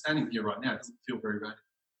 But, standing here right now, it doesn't feel very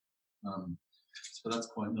radical. So that's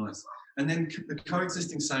quite nice. And then the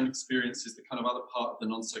coexisting same experience is the kind of other part of the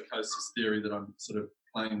non-psychosis theory that I'm sort of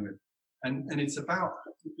playing with. And it's about,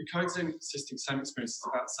 the coexisting same experience is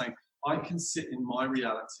about saying, I can sit in my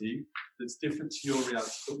reality that's different to your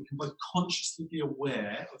reality, but we can both consciously be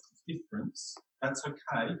aware of the difference. That's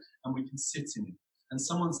okay, and we can sit in it. And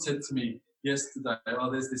someone said to me yesterday,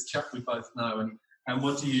 there's this chap we both know, and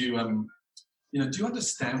what do you, do you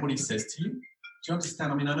understand what he says to you? Do you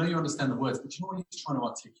understand? I mean, I know you understand the words, but do you know what he's trying to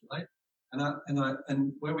articulate?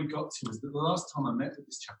 And where we got to was that the last time I met with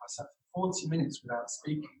this chap, I sat for 40 minutes without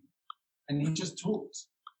speaking, and he just talked.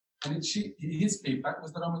 And his feedback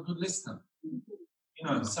was that I'm a good listener.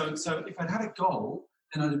 So if I'd had a goal,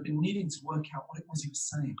 then I'd have been needing to work out what it was he was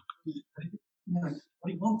saying. But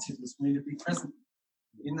what he wanted was for me to be present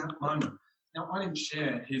in that moment. Now, I didn't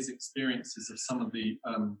share his experiences of some of the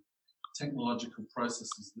technological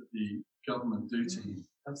processes that the government do to him.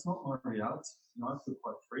 That's not my reality. I feel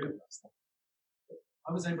quite free of that stuff. But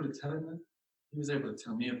I was able to tell him that. He was able to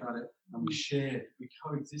tell me about it, and we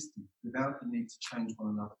coexisted without the need to change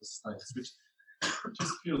one another's states, which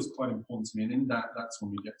just feels quite important to me. And in that's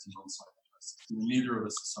when we get to non-psychosis. Neither of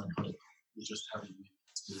us are psychotic. We're just having a unique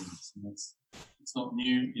experience. And it's not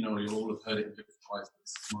new, you'll all have heard it in different ways, but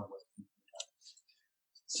this is my way of thinking about it.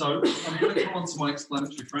 So I'm going to come on to my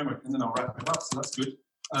explanatory framework, and then I'll wrap it up, so that's good.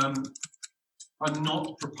 I'm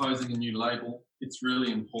not proposing a new label. It's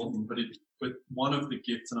really important, but one of the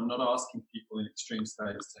gifts, and I'm not asking people in extreme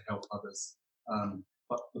states to help others,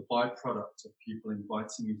 but the byproduct of people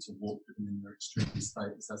inviting you to walk with them in their extreme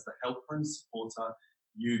state is, as the helper and supporter,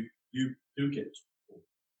 you do get to walk.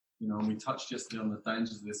 And we touched yesterday on the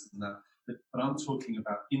dangers of this and that, but I'm talking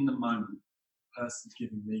about in the moment, the person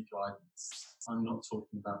giving me guidance. I'm not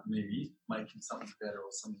talking about me making something better or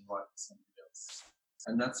something right for somebody else.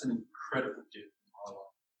 And that's an incredible gift in my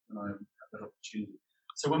life, and I have that opportunity.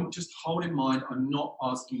 So just hold in mind, I'm not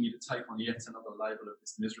asking you to take on yet another label of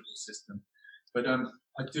this miserable system, but I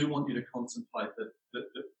do want you to contemplate that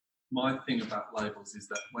my thing about labels is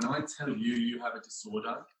that when I tell you you have a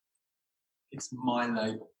disorder, it's my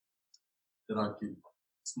label that I give.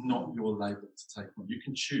 It's not your label to take on. You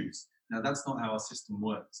can choose. Now, that's not how our system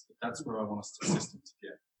works, but that's where I want us to system to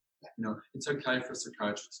get. It's okay for a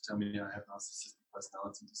psychiatrist to tell me I have narcissistic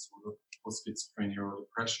personality disorder, or schizophrenia, or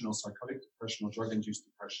depression, or psychotic depression, or drug-induced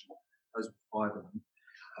depression. Those were 5 of them.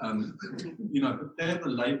 But they're the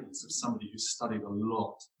labels of somebody who's studied a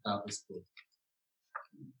lot about this book.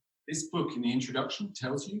 This book, in the introduction,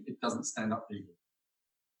 tells you it doesn't stand up legally.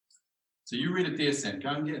 So you read a DSM, go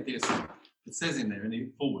and get a DSM. It says in there, in the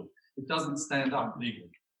forward, it doesn't stand up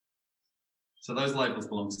legally. So those labels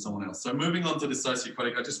belong to someone else. So moving on to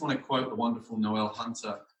dissociotic, I just want to quote the wonderful Noelle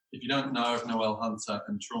Hunter. If you don't know of Noelle Hunter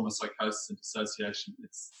and trauma, psychosis, and dissociation,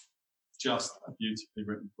 it's just a beautifully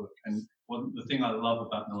written book. And the thing I love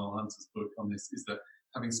about Noelle Hunter's book on this is that,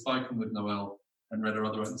 having spoken with Noelle and read her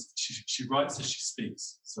other ones, she writes as she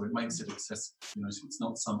speaks, so it makes it accessible. It's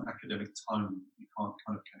not some academic tone you can't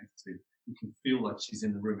kind of connect to. You can feel like she's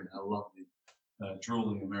in the room in her lovely,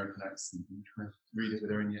 drooling American accent, and you kind of read it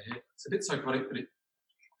with her in your head. It's a bit psychotic, but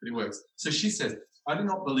it works. So she says, I do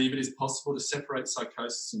not believe it is possible to separate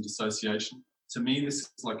psychosis and dissociation. To me, this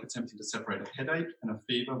is like attempting to separate a headache and a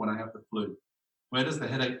fever when I have the flu. Where does the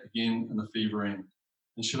headache begin and the fever end?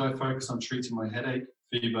 And should I focus on treating my headache,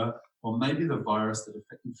 fever, or maybe the virus that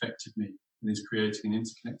infected me and is creating an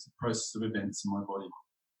interconnected process of events in my body?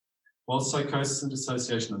 While psychosis and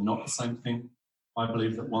dissociation are not the same thing, I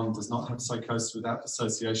believe that one does not have psychosis without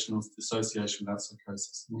dissociation, or dissociation without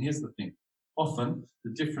psychosis. And here's the thing. Often,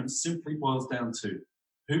 the difference simply boils down to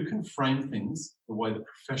who can frame things the way the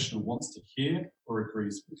professional wants to hear or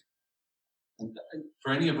agrees with. And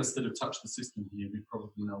for any of us that have touched the system here, we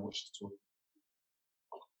probably know what she's talking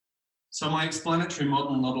about. So my explanatory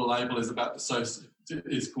model, not a label, is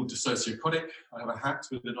called dissociotic. I have a hat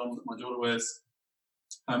with it on that my daughter wears.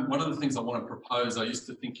 One of the things I want to propose, I used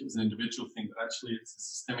to think it was an individual thing, but actually it's a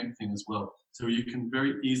systemic thing as well. So you can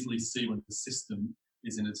very easily see when the system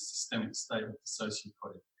is in a systemic state of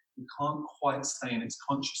dissociotic. It can't quite stay in its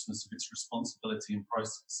consciousness of its responsibility and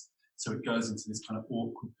process. So it goes into this kind of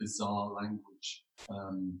awkward, bizarre language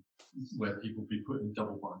where people be put in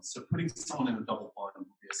double binds. So putting someone in a double bind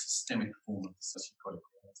would be a systemic form of dissociotic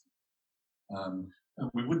reality. And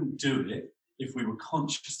we wouldn't do it if we were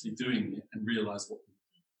consciously doing it and realise what we were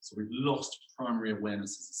doing. So we've lost primary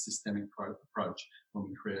awareness as a systemic approach when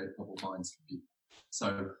we create double binds for people.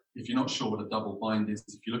 So if you're not sure what a double bind is,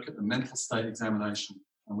 if you look at the mental state examination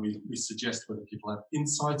and we suggest whether people have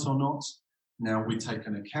insight or not, now we take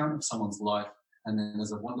an account of someone's life, and then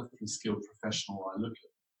as a wonderfully skilled professional, I look at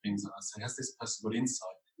things and I say, has this person got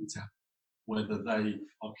insight into whether they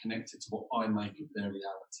are connected to what I make of their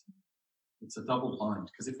reality? It's a double bind,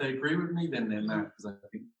 because if they agree with me, then they're mad because I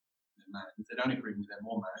think they're mad. If they don't agree with me, they're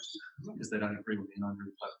more mad because they don't agree with me and I'm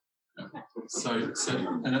really clever. So,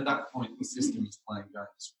 and at that point, the system is playing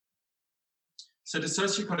games. So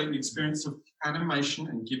dissociotic, the experience of animation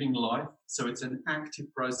and giving life. So it's an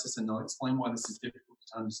active process, and I'll explain why this is difficult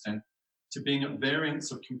to understand. To being at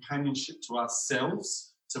variance of companionship to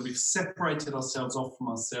ourselves. So we've separated ourselves off from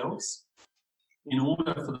ourselves in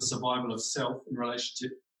order for the survival of self in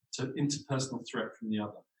relationship to interpersonal threat from the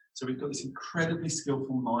other. So we've got this incredibly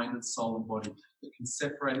skillful mind and soul and body that can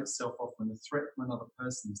separate itself off when the threat from another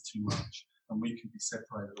person is too much, and we can be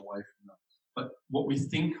separated away from that. But what we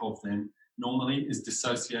think of then normally is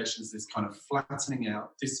dissociation as this kind of flattening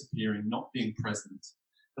out, disappearing, not being present.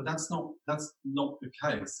 But that's not the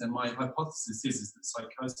case. And my hypothesis is that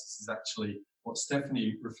psychosis is actually what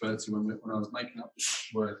Stephanie referred to when I was making up this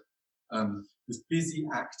word. This busy,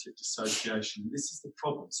 active dissociation. This is the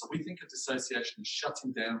problem. So we think of dissociation as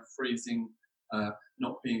shutting down, freezing,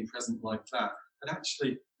 not being present like that. But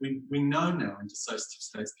actually, we know now in dissociative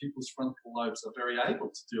states, people's frontal lobes are very able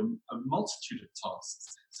to do a multitude of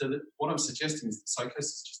tasks. So that what I'm suggesting is that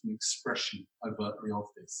psychosis is just an expression overtly of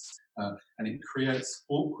this. And it creates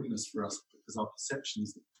awkwardness for us because our perception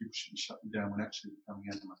is that people should be shutting down when actually becoming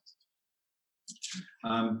animated.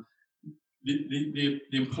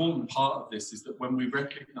 The important part of this is that when we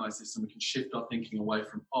recognise this and we can shift our thinking away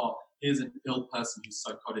from, here's an ill person who's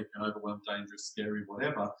psychotic and overwhelmed, dangerous, scary,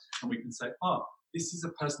 whatever, and we can say, this is a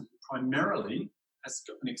person who primarily has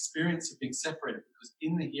got an experience of being separated because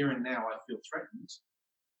in the here and now I feel threatened,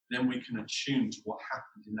 then we can attune to what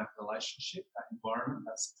happened in that relationship, that environment,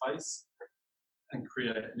 that space, and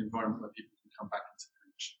create an environment where people can come back into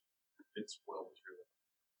connection. It's well through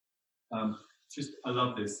it. I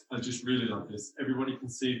love this. I just really love this. Everybody can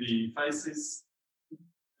see the faces.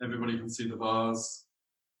 Everybody can see the bars.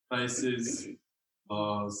 Faces,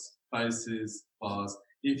 bars, faces, bars.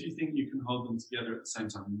 If you think you can hold them together at the same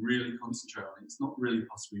time, really concentrate on it. It's not really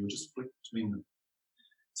possible. You'll just flick between them.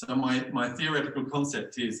 So my theoretical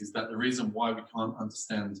concept is that the reason why we can't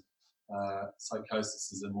understand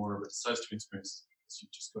psychosis as more of a dissociative experience is because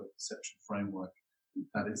you've just got a perception framework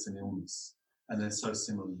that it's an illness. and they're so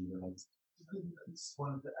similarly related. I just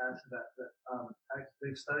wanted to add to that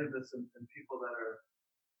they've studied this in people that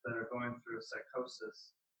are going through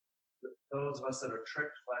psychosis. Those of us that are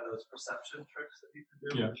tricked by those perception tricks that you can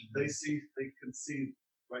do, they can see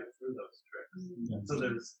right through those tricks. Yeah. So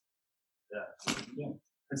there's,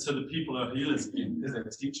 And so the people are healers again, because they're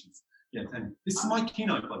teachers. Yeah, thank you. This is my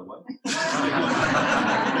keynote, by the way. I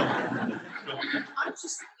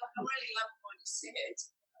just, I really love what you said,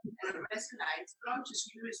 and it resonates, but I'm just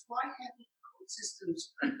curious, why haven't court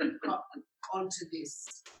systems got onto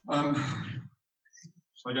this?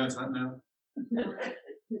 Shall I go into that now?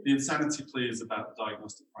 The insanity plea is about the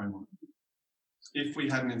diagnostic framework. If we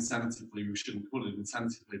had an insanity plea, we shouldn't call it an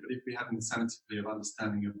insanity plea, but if we had an insanity plea of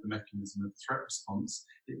understanding of the mechanism of threat response,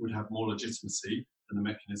 it would have more legitimacy than the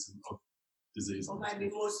mechanism of disease. Or maybe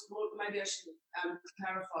maybe I should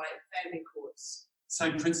clarify family courts.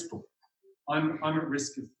 Same principle. I'm at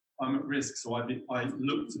risk, so I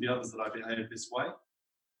look to the others that I behave this way,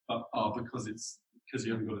 but because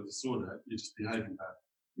you haven't got a disorder, you're just behaving bad.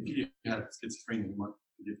 If you had schizophrenia, you might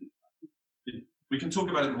forgive you. We can talk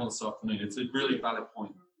about it more this afternoon. It's a really valid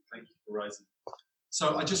point. Thank you for raising it.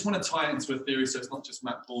 So I just want to tie it into a theory, so it's not just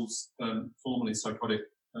Matt Ball's formerly psychotic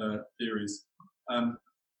theories.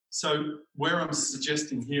 So where I'm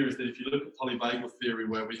suggesting here is that if you look at polyvagal theory,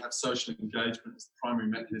 where we have social engagement as the primary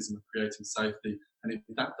mechanism of creating safety, and if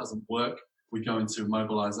that doesn't work, we go into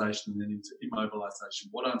mobilization and then into immobilization.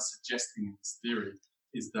 What I'm suggesting in this theory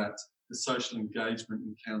is that the social engagement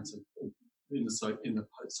encounter in the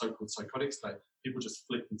so-called psychotic state, people just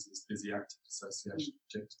flip into this busy active dissociation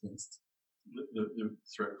project against the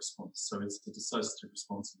threat response. So it's the dissociative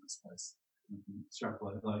response in this space. We can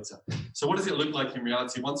extrapolate later. So what does it look like in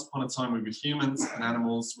reality? Once upon a time, we were humans and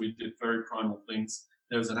animals. We did very primal things.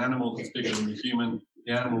 There was an animal that's bigger than the human.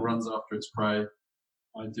 The animal runs after its prey.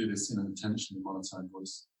 I do this in an intentionally monotone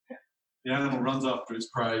voice. The animal runs after its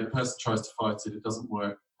prey. The person tries to fight it. It doesn't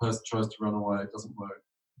work. The person tries to run away. It doesn't work.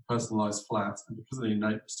 The person lies flat. And because of the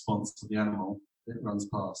innate response to the animal, it runs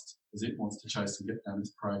past as it wants to chase and get down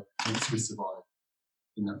its prey. Hence we survive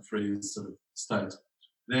in that free sort of state.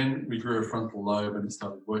 Then we grew a frontal lobe and it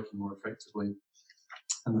started working more effectively.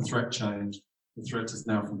 And the threat changed. The threat is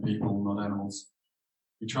now from people, not animals.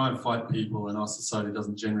 We try and fight people, and our society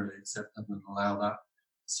doesn't generally accept them and allow that.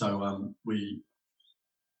 So we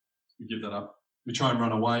give that up. We try and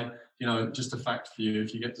run away. You know, just a fact for you,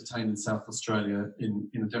 if you get detained in South Australia in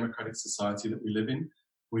a democratic society that we live in,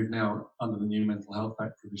 we've now, under the new Mental Health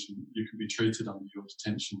Act provision, you can be treated under your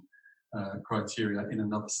detention criteria in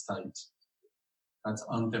another state. That's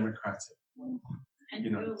undemocratic. And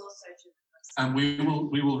you know, we will also do this. and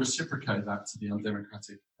we will reciprocate that to the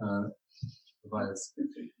undemocratic purveyors.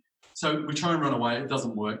 So we try and run away. It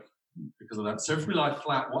doesn't work because of that. So if we lie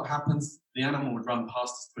flat, what happens? The animal would run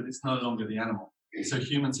past us, but it's no longer the animal. So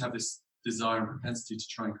humans have this desire and propensity to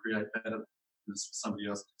try and create betterness for somebody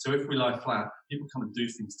else. So if we lie flat, people come and do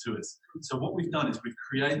things to us. So what we've done is we've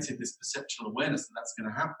created this perceptual awareness that that's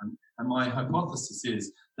going to happen. And my hypothesis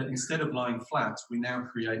is that instead of lying flat, we now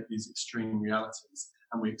create these extreme realities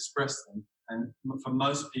and we express them. And for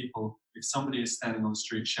most people, if somebody is standing on the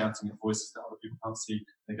street shouting at voices that other people can't see,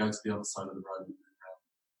 they go to the other side of the road and move around.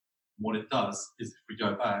 What it does is, if we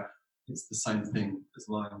go back, it's the same thing as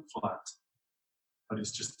lying flat, but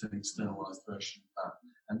it's just an externalized version of that.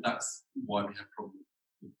 And that's why we have problems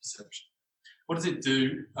with perception. What does it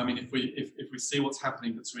do? I mean, if we see what's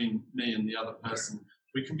happening between me and the other person,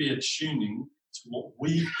 we can be attuning to what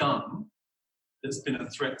we've done that's been a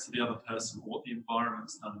threat to the other person, or what the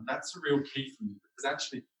environment's done. And that's a real key for me, because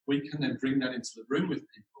actually we can then bring that into the room with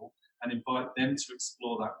people and invite them to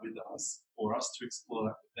explore that with us, or us to explore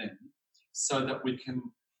that with them, so that we can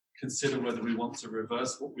consider whether we want to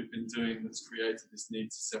reverse what we've been doing that's created this need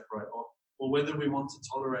to separate off, or whether we want to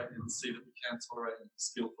tolerate and see that we can tolerate and be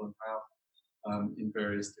skillful and powerful in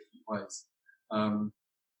various different ways.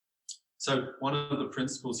 So one of the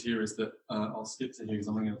principles here is that, I'll skip to here because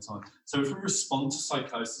I'm running out of time. So if we respond to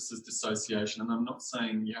psychosis as dissociation, and I'm not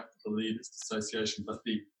saying you have to believe it's dissociation, but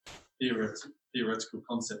the theoretical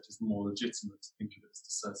concept is more legitimate to think of it as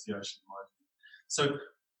dissociation. So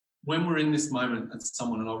when we're in this moment and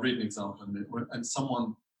someone, and I'll read an example in a minute, and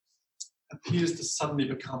someone appears to suddenly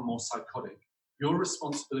become more psychotic, your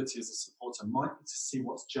responsibility as a supporter might be to see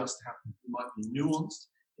what's just happened. It might be nuanced,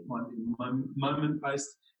 it might be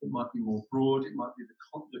moment-based, it might be more broad, it might be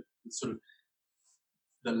the sort of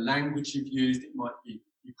the language you've used, it might be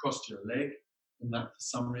you crossed your leg, and that for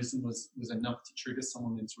some reason was enough to trigger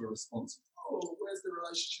someone into a response. Oh, where's the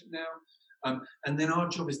relationship now? And then our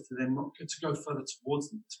job is to then not to go further towards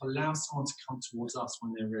them, to allow someone to come towards us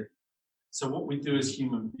when they're ready. So what we do as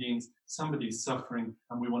human beings, somebody's suffering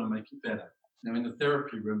and we want to make it better. Now in the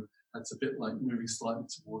therapy room, that's a bit like moving slightly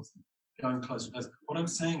towards them, going closer. What I'm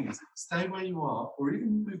saying is stay where you are or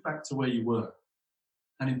even move back to where you were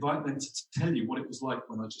and invite them to tell you what it was like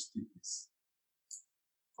when I just did this.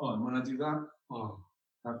 Oh, and when I do that, oh,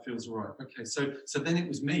 that feels all right. Okay, so then it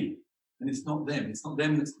was me and it's not them. It's not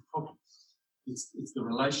them that's the problem. It's the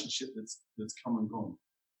relationship that's come and gone.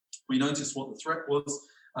 We notice what the threat was,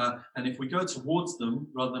 and if we go towards them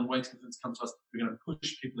rather than waiting for them to come to us, we're going to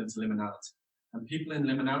push people into liminality. And people in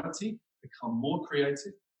liminality become more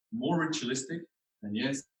creative, more ritualistic, and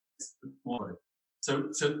yes, more. So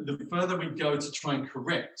the further we go to try and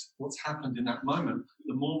correct what's happened in that moment,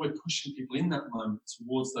 the more we're pushing people in that moment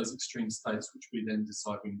towards those extreme states, which we then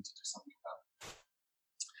decide we need to do something about.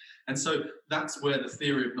 And so that's where the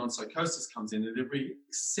theory of non-psychosis comes in, that if we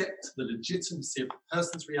accept the legitimacy of the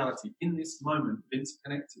person's reality in this moment of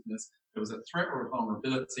interconnectedness, there was a threat or a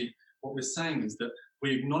vulnerability, what we're saying is that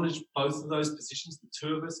we acknowledge both of those positions, the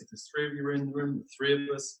two of us, if there's three of you in the room, the three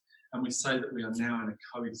of us, and we say that we are now in a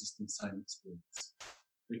coexisting same experience.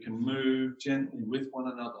 We can move gently with one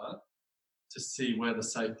another to see where the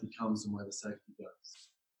safety comes and where the safety goes.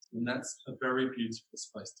 And that's a very beautiful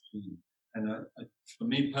space to be in. And for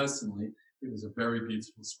me personally, it was a very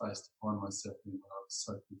beautiful space to find myself in when I was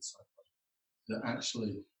so good, so far. That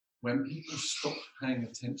actually, when people stopped paying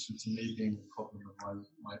attention to me being the problem and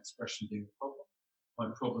my expression being the problem, my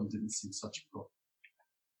problem didn't seem such a problem.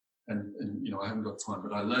 And you know, I haven't got time,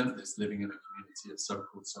 but I learned this living in a community of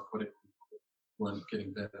so-called psychotic people that weren't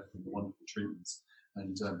getting better from the wonderful treatments.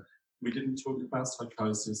 And we didn't talk about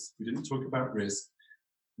psychosis. We didn't talk about risk.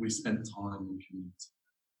 We spent time in community.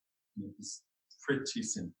 And it was pretty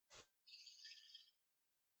simple.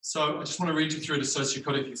 So I just want to read you through the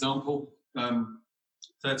sociocotic example.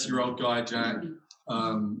 30-year-old guy, Jack,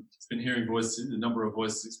 has been hearing voices, a number of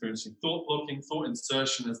voices experiencing thought blocking, thought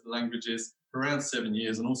insertion as the language is, for around 7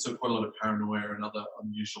 years, and also quite a lot of paranoia and other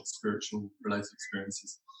unusual spiritual related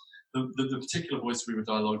experiences. The particular voice we were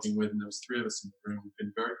dialoguing with, and there was three of us in the room, we've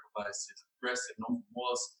been very pervasive, aggressive, and often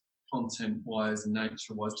was content-wise and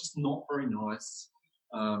nature-wise, just not very nice.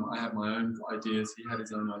 I had my own ideas, he had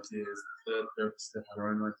his own ideas, the third therapist had her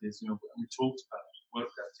own ideas, you know, and we talked about it,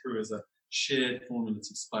 worked that through as a shared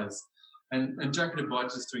formulative space. And Jack had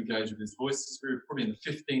invited us to engage with his voices. We were probably in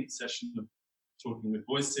the 15th session of talking with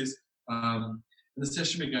voices. And the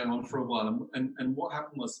session had been going on for a while. And what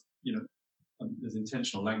happened was, you know, there's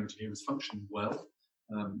intentional language here, was functioning well,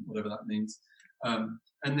 whatever that means.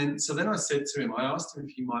 So then I said to him, I asked him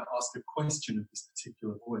if he might ask a question of this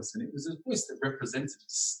particular voice. And it was a voice that represented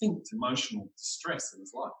distinct emotional distress in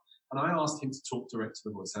his life. And I asked him to talk direct to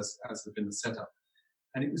the voice, as had been the setup.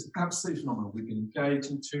 And it was absolutely phenomenal. We've been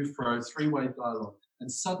engaged in two-throw, three-way dialogue.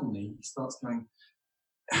 And suddenly he starts going,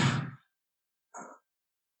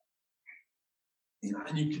 you know,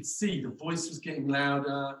 and you could see the voice was getting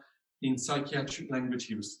louder. In psychiatric language,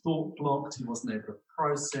 he was thought blocked. He wasn't able to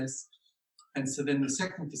process. And so then the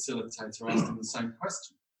second facilitator asked him the same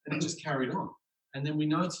question. And it just carried on. And then we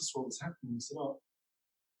noticed what was happening. We said, oh,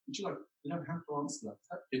 would you like, you don't have to answer that. Is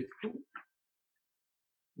that difficult?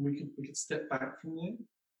 We could step back from there. And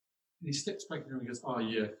he steps back and he goes, oh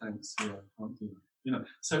yeah, thanks, yeah, I can't do that. You know,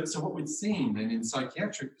 so what we'd seen then in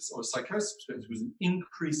psychiatric or psychosis perspective was an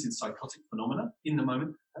increase in psychotic phenomena in the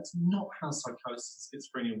moment. That's not how psychosis,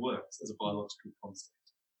 schizophrenia works as a biological concept.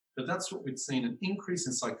 But that's what we'd seen, an increase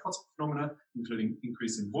in psychotic phenomena, including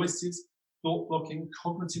increase in voices, thought blocking,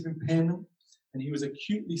 cognitive impairment, and he was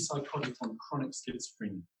acutely psychotic on chronic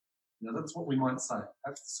schizophrenia. You know, that's what we might say.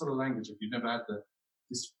 That's the sort of language if you've never had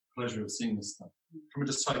this pleasure of seeing this stuff. From a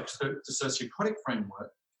sociocotic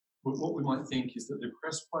framework, what we might think is that the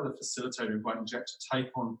request by the facilitator inviting Jack to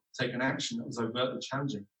take an action that was overtly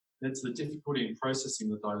challenging led to the difficulty in processing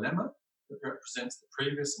the dilemma that represents the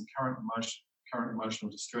previous and current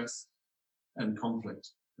emotional distress and conflict.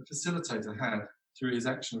 The facilitator had, through his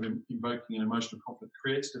action of invoking an emotional conflict,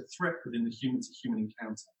 created a threat within the human-to-human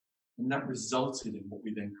encounter, and that resulted in what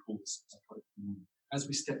we then call the psychotic phenomenon. As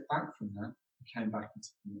we stepped back from that, we came back into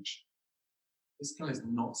connection. This guy is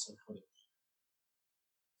not psychotic.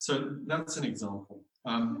 So that's an example.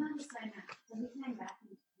 Can I just say that? So we came back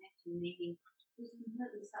into connection, meaning he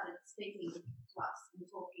completely started speaking to us and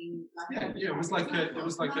talking like it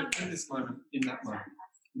was like in this moment, in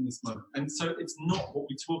this moment. And so it's not what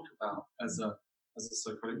we talk about as a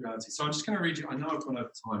psychotic reality. So I'm just going to read you. I know I've gone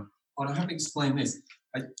over time, but I haven't explained this.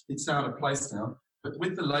 It's out of place now. But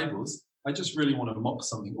with the labels, I just really want to mock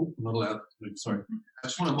something. Oh, I'm not allowed to move. Sorry. I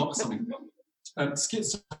just want to mock something.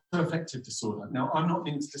 Schizoaffective disorder. Now, I'm not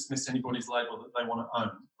meaning to dismiss anybody's label that they want to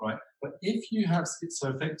own, right? But if you have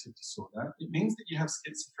schizoaffective disorder, it means that you have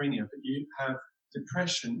schizophrenia, but you have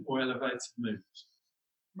depression or elevated mood.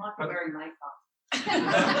 Might be wearing makeup.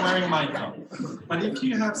 Wearing makeup. But if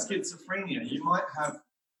you have schizophrenia, you might have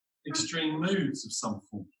extreme moods of some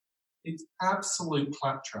form. It's absolute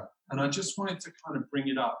claptrap. And I just wanted to kind of bring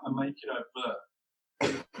it up and make it overt.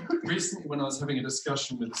 Recently, when I was having a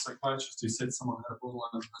discussion with a psychiatrist who said someone had a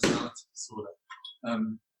borderline personality disorder,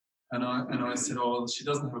 and I said, oh, she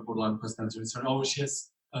doesn't have a borderline personality disorder. Oh, she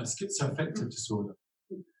has schizoaffective disorder.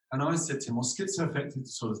 And I said to him, well, schizoaffective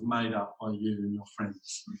disorder is made up by you and your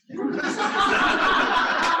friends.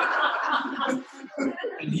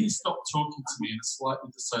 And he stopped talking to me in a slightly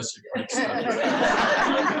dissociative state.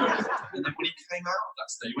 And then when he came out of that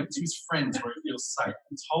state, he went to his friends where he feels safe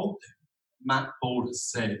and told them, Matt Balders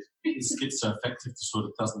said schizoaffective disorder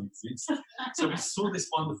doesn't exist. So we saw this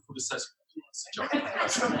wonderful dissociative.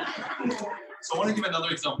 So I want to give another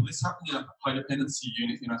example. This happened in a codependency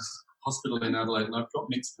unit in a hospital in Adelaide, and I've got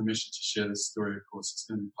Mick's permission to share this story, of course. It's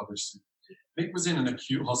going to be published soon. Mick was in an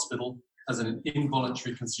acute hospital as an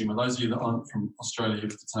involuntary consumer. Those of you that aren't from Australia who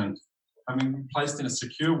were detained. Having been placed in a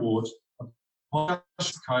secure ward, a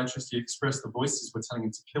psychiatrist, he expressed the voices were telling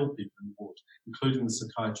him to kill people in the ward, including the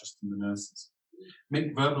psychiatrist and the nurses.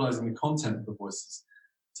 Mick verbalising the content of the voices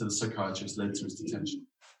to the psychiatrist led to his detention.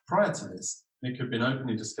 Prior to this, Mick had been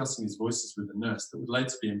openly discussing his voices with a nurse that would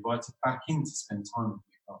later be invited back in to spend time with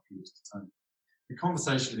Mick after he was detained. The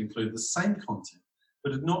conversation had included the same content,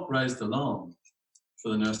 but had not raised alarm for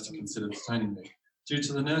the nurse to consider detaining Mick, due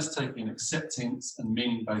to the nurse taking an acceptance and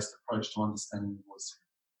meaning-based approach to understanding the voice.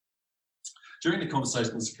 During the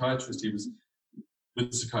conversation, the psychiatrist, he was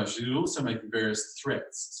also making various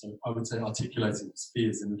threats, so I would say articulating his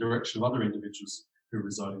fears in the direction of other individuals who were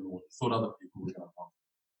residing in the ward. He thought other people were going to harm.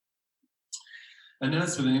 A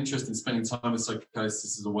nurse with an interest in spending time with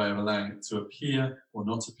psychosis as a way of allowing it to appear or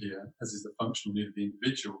not appear, as is the functional need of the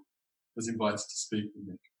individual, was invited to speak with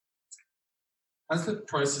Mick. As the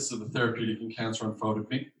process of the therapeutic encounter unfolded,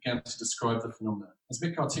 Mick began to describe the phenomenon. As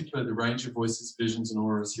Mick articulated the range of voices, visions and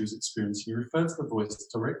auras he was experiencing, he referred to the voice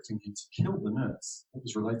directing him to kill the nurse that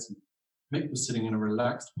was relating. Mick was sitting in a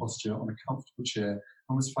relaxed posture on a comfortable chair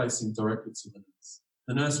and was facing directly to the nurse.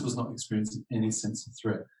 The nurse was not experiencing any sense of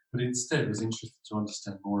threat, but instead was interested to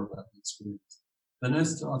understand more about the experience. The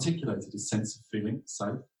nurse articulated his sense of feeling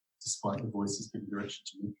safe, despite the voices giving direction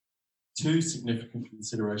to Mick. Two significant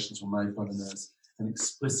considerations were made by the nurse and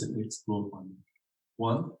explicitly explored by Mick.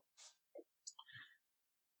 One,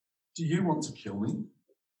 do you want to kill me?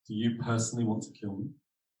 Do you personally want to kill me?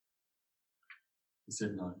 He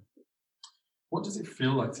said no. What does it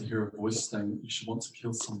feel like to hear a voice saying that you should want to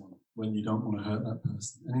kill someone when you don't want to hurt that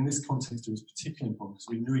person? And in this context, it was particularly important because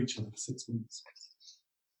we knew each other for 6 months.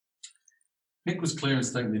 Mick was clear in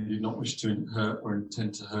stating that he did not wish to hurt or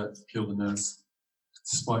intend to hurt, kill the nurse,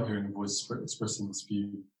 despite hearing a voice expressing this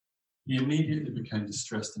view. He immediately became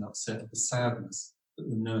distressed and upset at the sadness that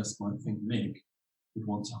the nurse might think Mick would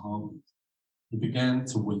want to harm him. He began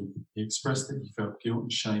to weep. He expressed that he felt guilt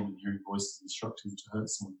and shame in hearing voices instructing him to hurt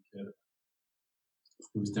someone he cared about.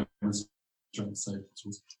 He was demonstrating safety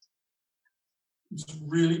towards him. It was a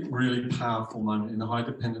really, really powerful moment in the high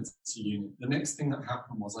dependency unit. The next thing that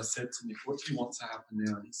happened was I said to Mick, what do you want to happen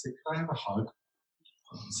now? And he said, could I have a hug?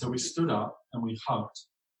 So we stood up and we hugged.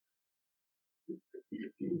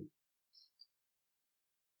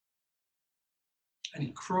 And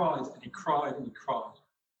he cried and he cried and he cried.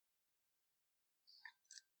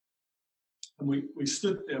 And we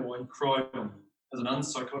stood there while he cried on me as an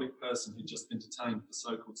unpsychotic person who'd just been detained for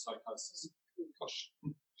so-called psychosis. Gosh.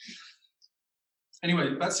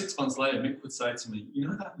 Anyway, about 6 months later, Mick would say to me, you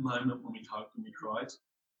know that moment when we hugged and we cried?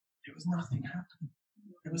 There was nothing happening.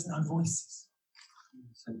 There was no voices.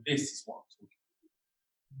 So this is what I'm talking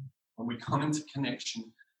about. When we come into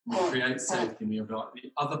connection, we create safety, and we invite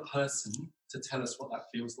the other person to tell us what that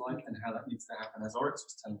feels like and how that needs to happen. As Oryx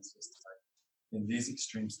was telling us yesterday, in these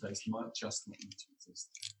extreme states, you might just not need to exist.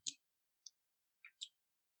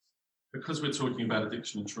 Because we're talking about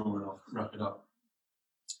addiction and trauma, and I'll wrap it up,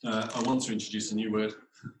 I want to introduce a new word,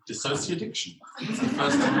 dissociaddiction. It's the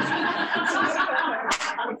first time.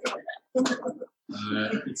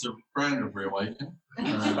 It's a brand of reawakening.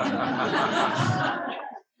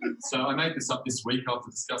 So I made this up this week after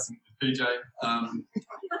discussing it with PJ.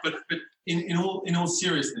 But in all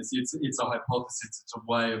seriousness, it's a hypothesis. It's a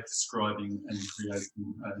way of describing and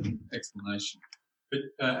creating an explanation. But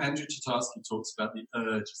Andrew Chitarsky talks about the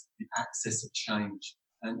urge, the access of change.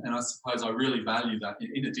 And I suppose I really value that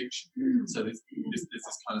in addiction. So there's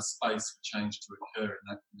this kind of space for change to occur and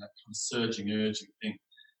that kind of surging, urging thing.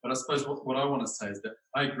 But I suppose what I want to say is that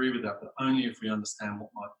I agree with that, but only if we understand what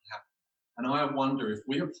might be happening. And I wonder if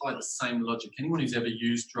we apply the same logic, anyone who's ever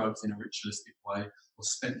used drugs in a ritualistic way or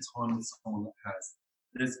spent time with someone that has,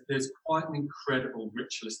 there's quite an incredible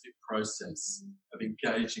ritualistic process of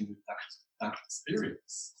engaging with that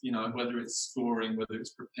experience. You know, whether it's scoring, whether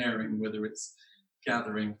it's preparing, whether it's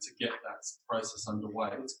gathering to get that process underway.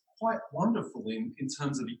 It's quite wonderful in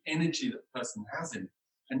terms of the energy that the person has in it,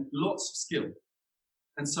 and lots of skill.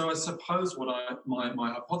 And so I suppose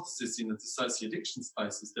my hypothesis in the dissociaddiction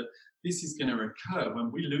space is that this is going to occur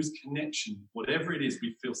when we lose connection, whatever it is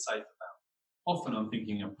we feel safe about. Often I'm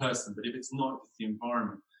thinking a person, but if it's not, it's the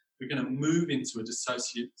environment. We're going to move into a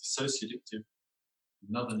dissociaddictive,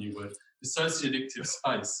 another new word, dissociaddictive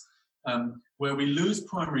space, where we lose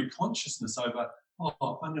primary consciousness over,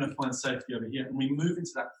 I'm going to find safety over here. And we move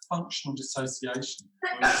into that functional dissociation,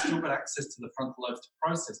 where we've still got access to the frontal lobes to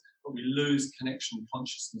process, but we lose connection and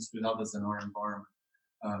consciousness with others in our environment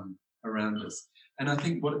around us. And I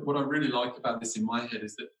think what I really like about this in my head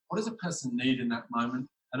is that what does a person need in that moment?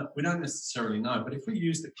 And we don't necessarily know, but if we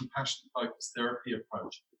use the compassionate focused therapy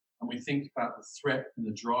approach and we think about the threat and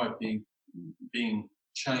the drive being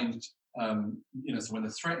changed, so when the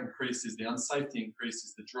threat increases, the unsafety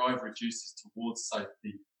increases, the drive reduces towards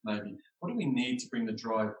safety, maybe. What do we need to bring the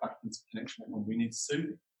drive back into connection with? We need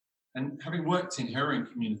soothing. And having worked in heroin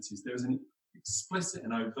communities, there is an explicit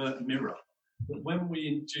and overt mirror that when we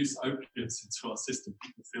induce opiates into our system,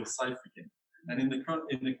 people feel safe again. And in the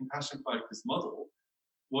compassion-focused model,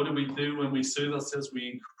 what do we do when we soothe ourselves?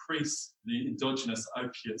 We increase the endogenous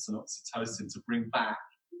opiates and oxytocin to bring back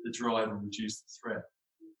the drive and reduce the threat.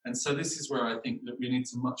 And so this is where I think that we need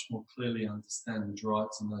to much more clearly understand the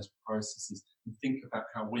drives in those processes and think about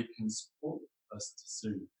how we can support the person to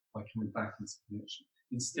soothe by coming back into connection,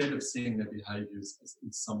 instead of seeing their behaviours as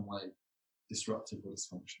in some way disruptive or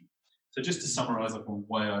dysfunctional. So just to summarise, I've gone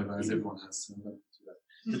way over, as everyone has. So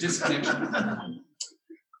the disconnection.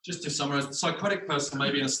 Just to summarise, the psychotic person may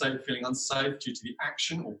be in a state of feeling unsafe due to the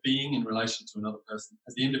action or being in relation to another person,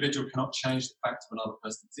 as the individual cannot change the fact of another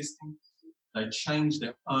person existing. They change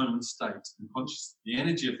their own state and consciousness. The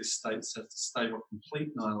energy of this state sets a state of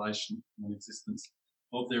complete annihilation and existence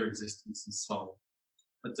of their existence and soul.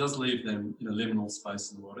 It does leave them in a liminal space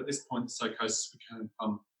in the world. At this point, the psychosis can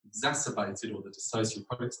become exacerbated, or the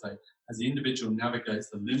dissociative state, as the individual navigates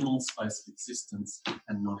the liminal space of existence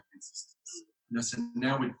and non-existence. So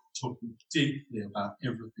now we're talking deeply about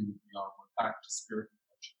everything that we are. We're back to spirit and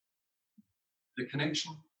culture. The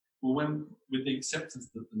connection, well, with the acceptance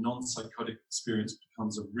that the non-psychotic experience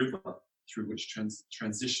becomes a river through which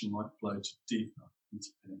transition might flow to deeper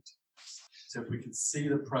interconnectedness. So if we can see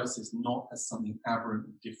the process not as something aberrant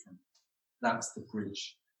and different, that's the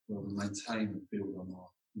bridge where we maintain and build on our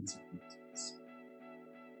interconnectedness.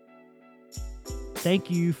 Thank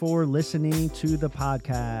you for listening to the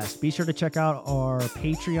podcast. Be sure to check out our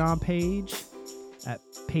Patreon page at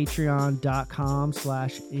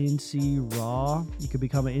patreon.com/NC Raw. You can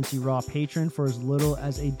become an NC Raw patron for as little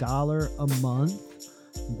as $1 a month.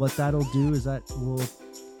 What that'll do is that will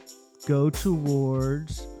go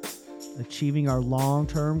towards achieving our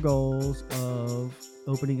long-term goals of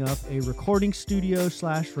opening up a recording studio /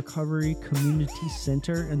 recovery community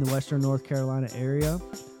center in the Western North Carolina area.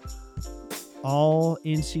 All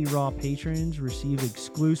NC Raw patrons receive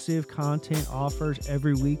exclusive content offers.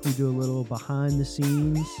 Every week we do a little behind the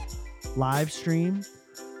scenes live stream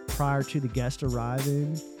prior to the guest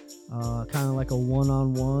arriving. Kind of like a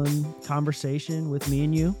one-on-one conversation with me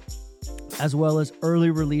and you, as well as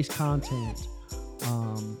early release content.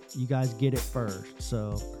 You guys get it first.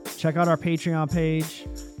 So check out our Patreon page.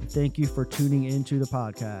 Thank you for tuning into the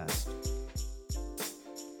podcast.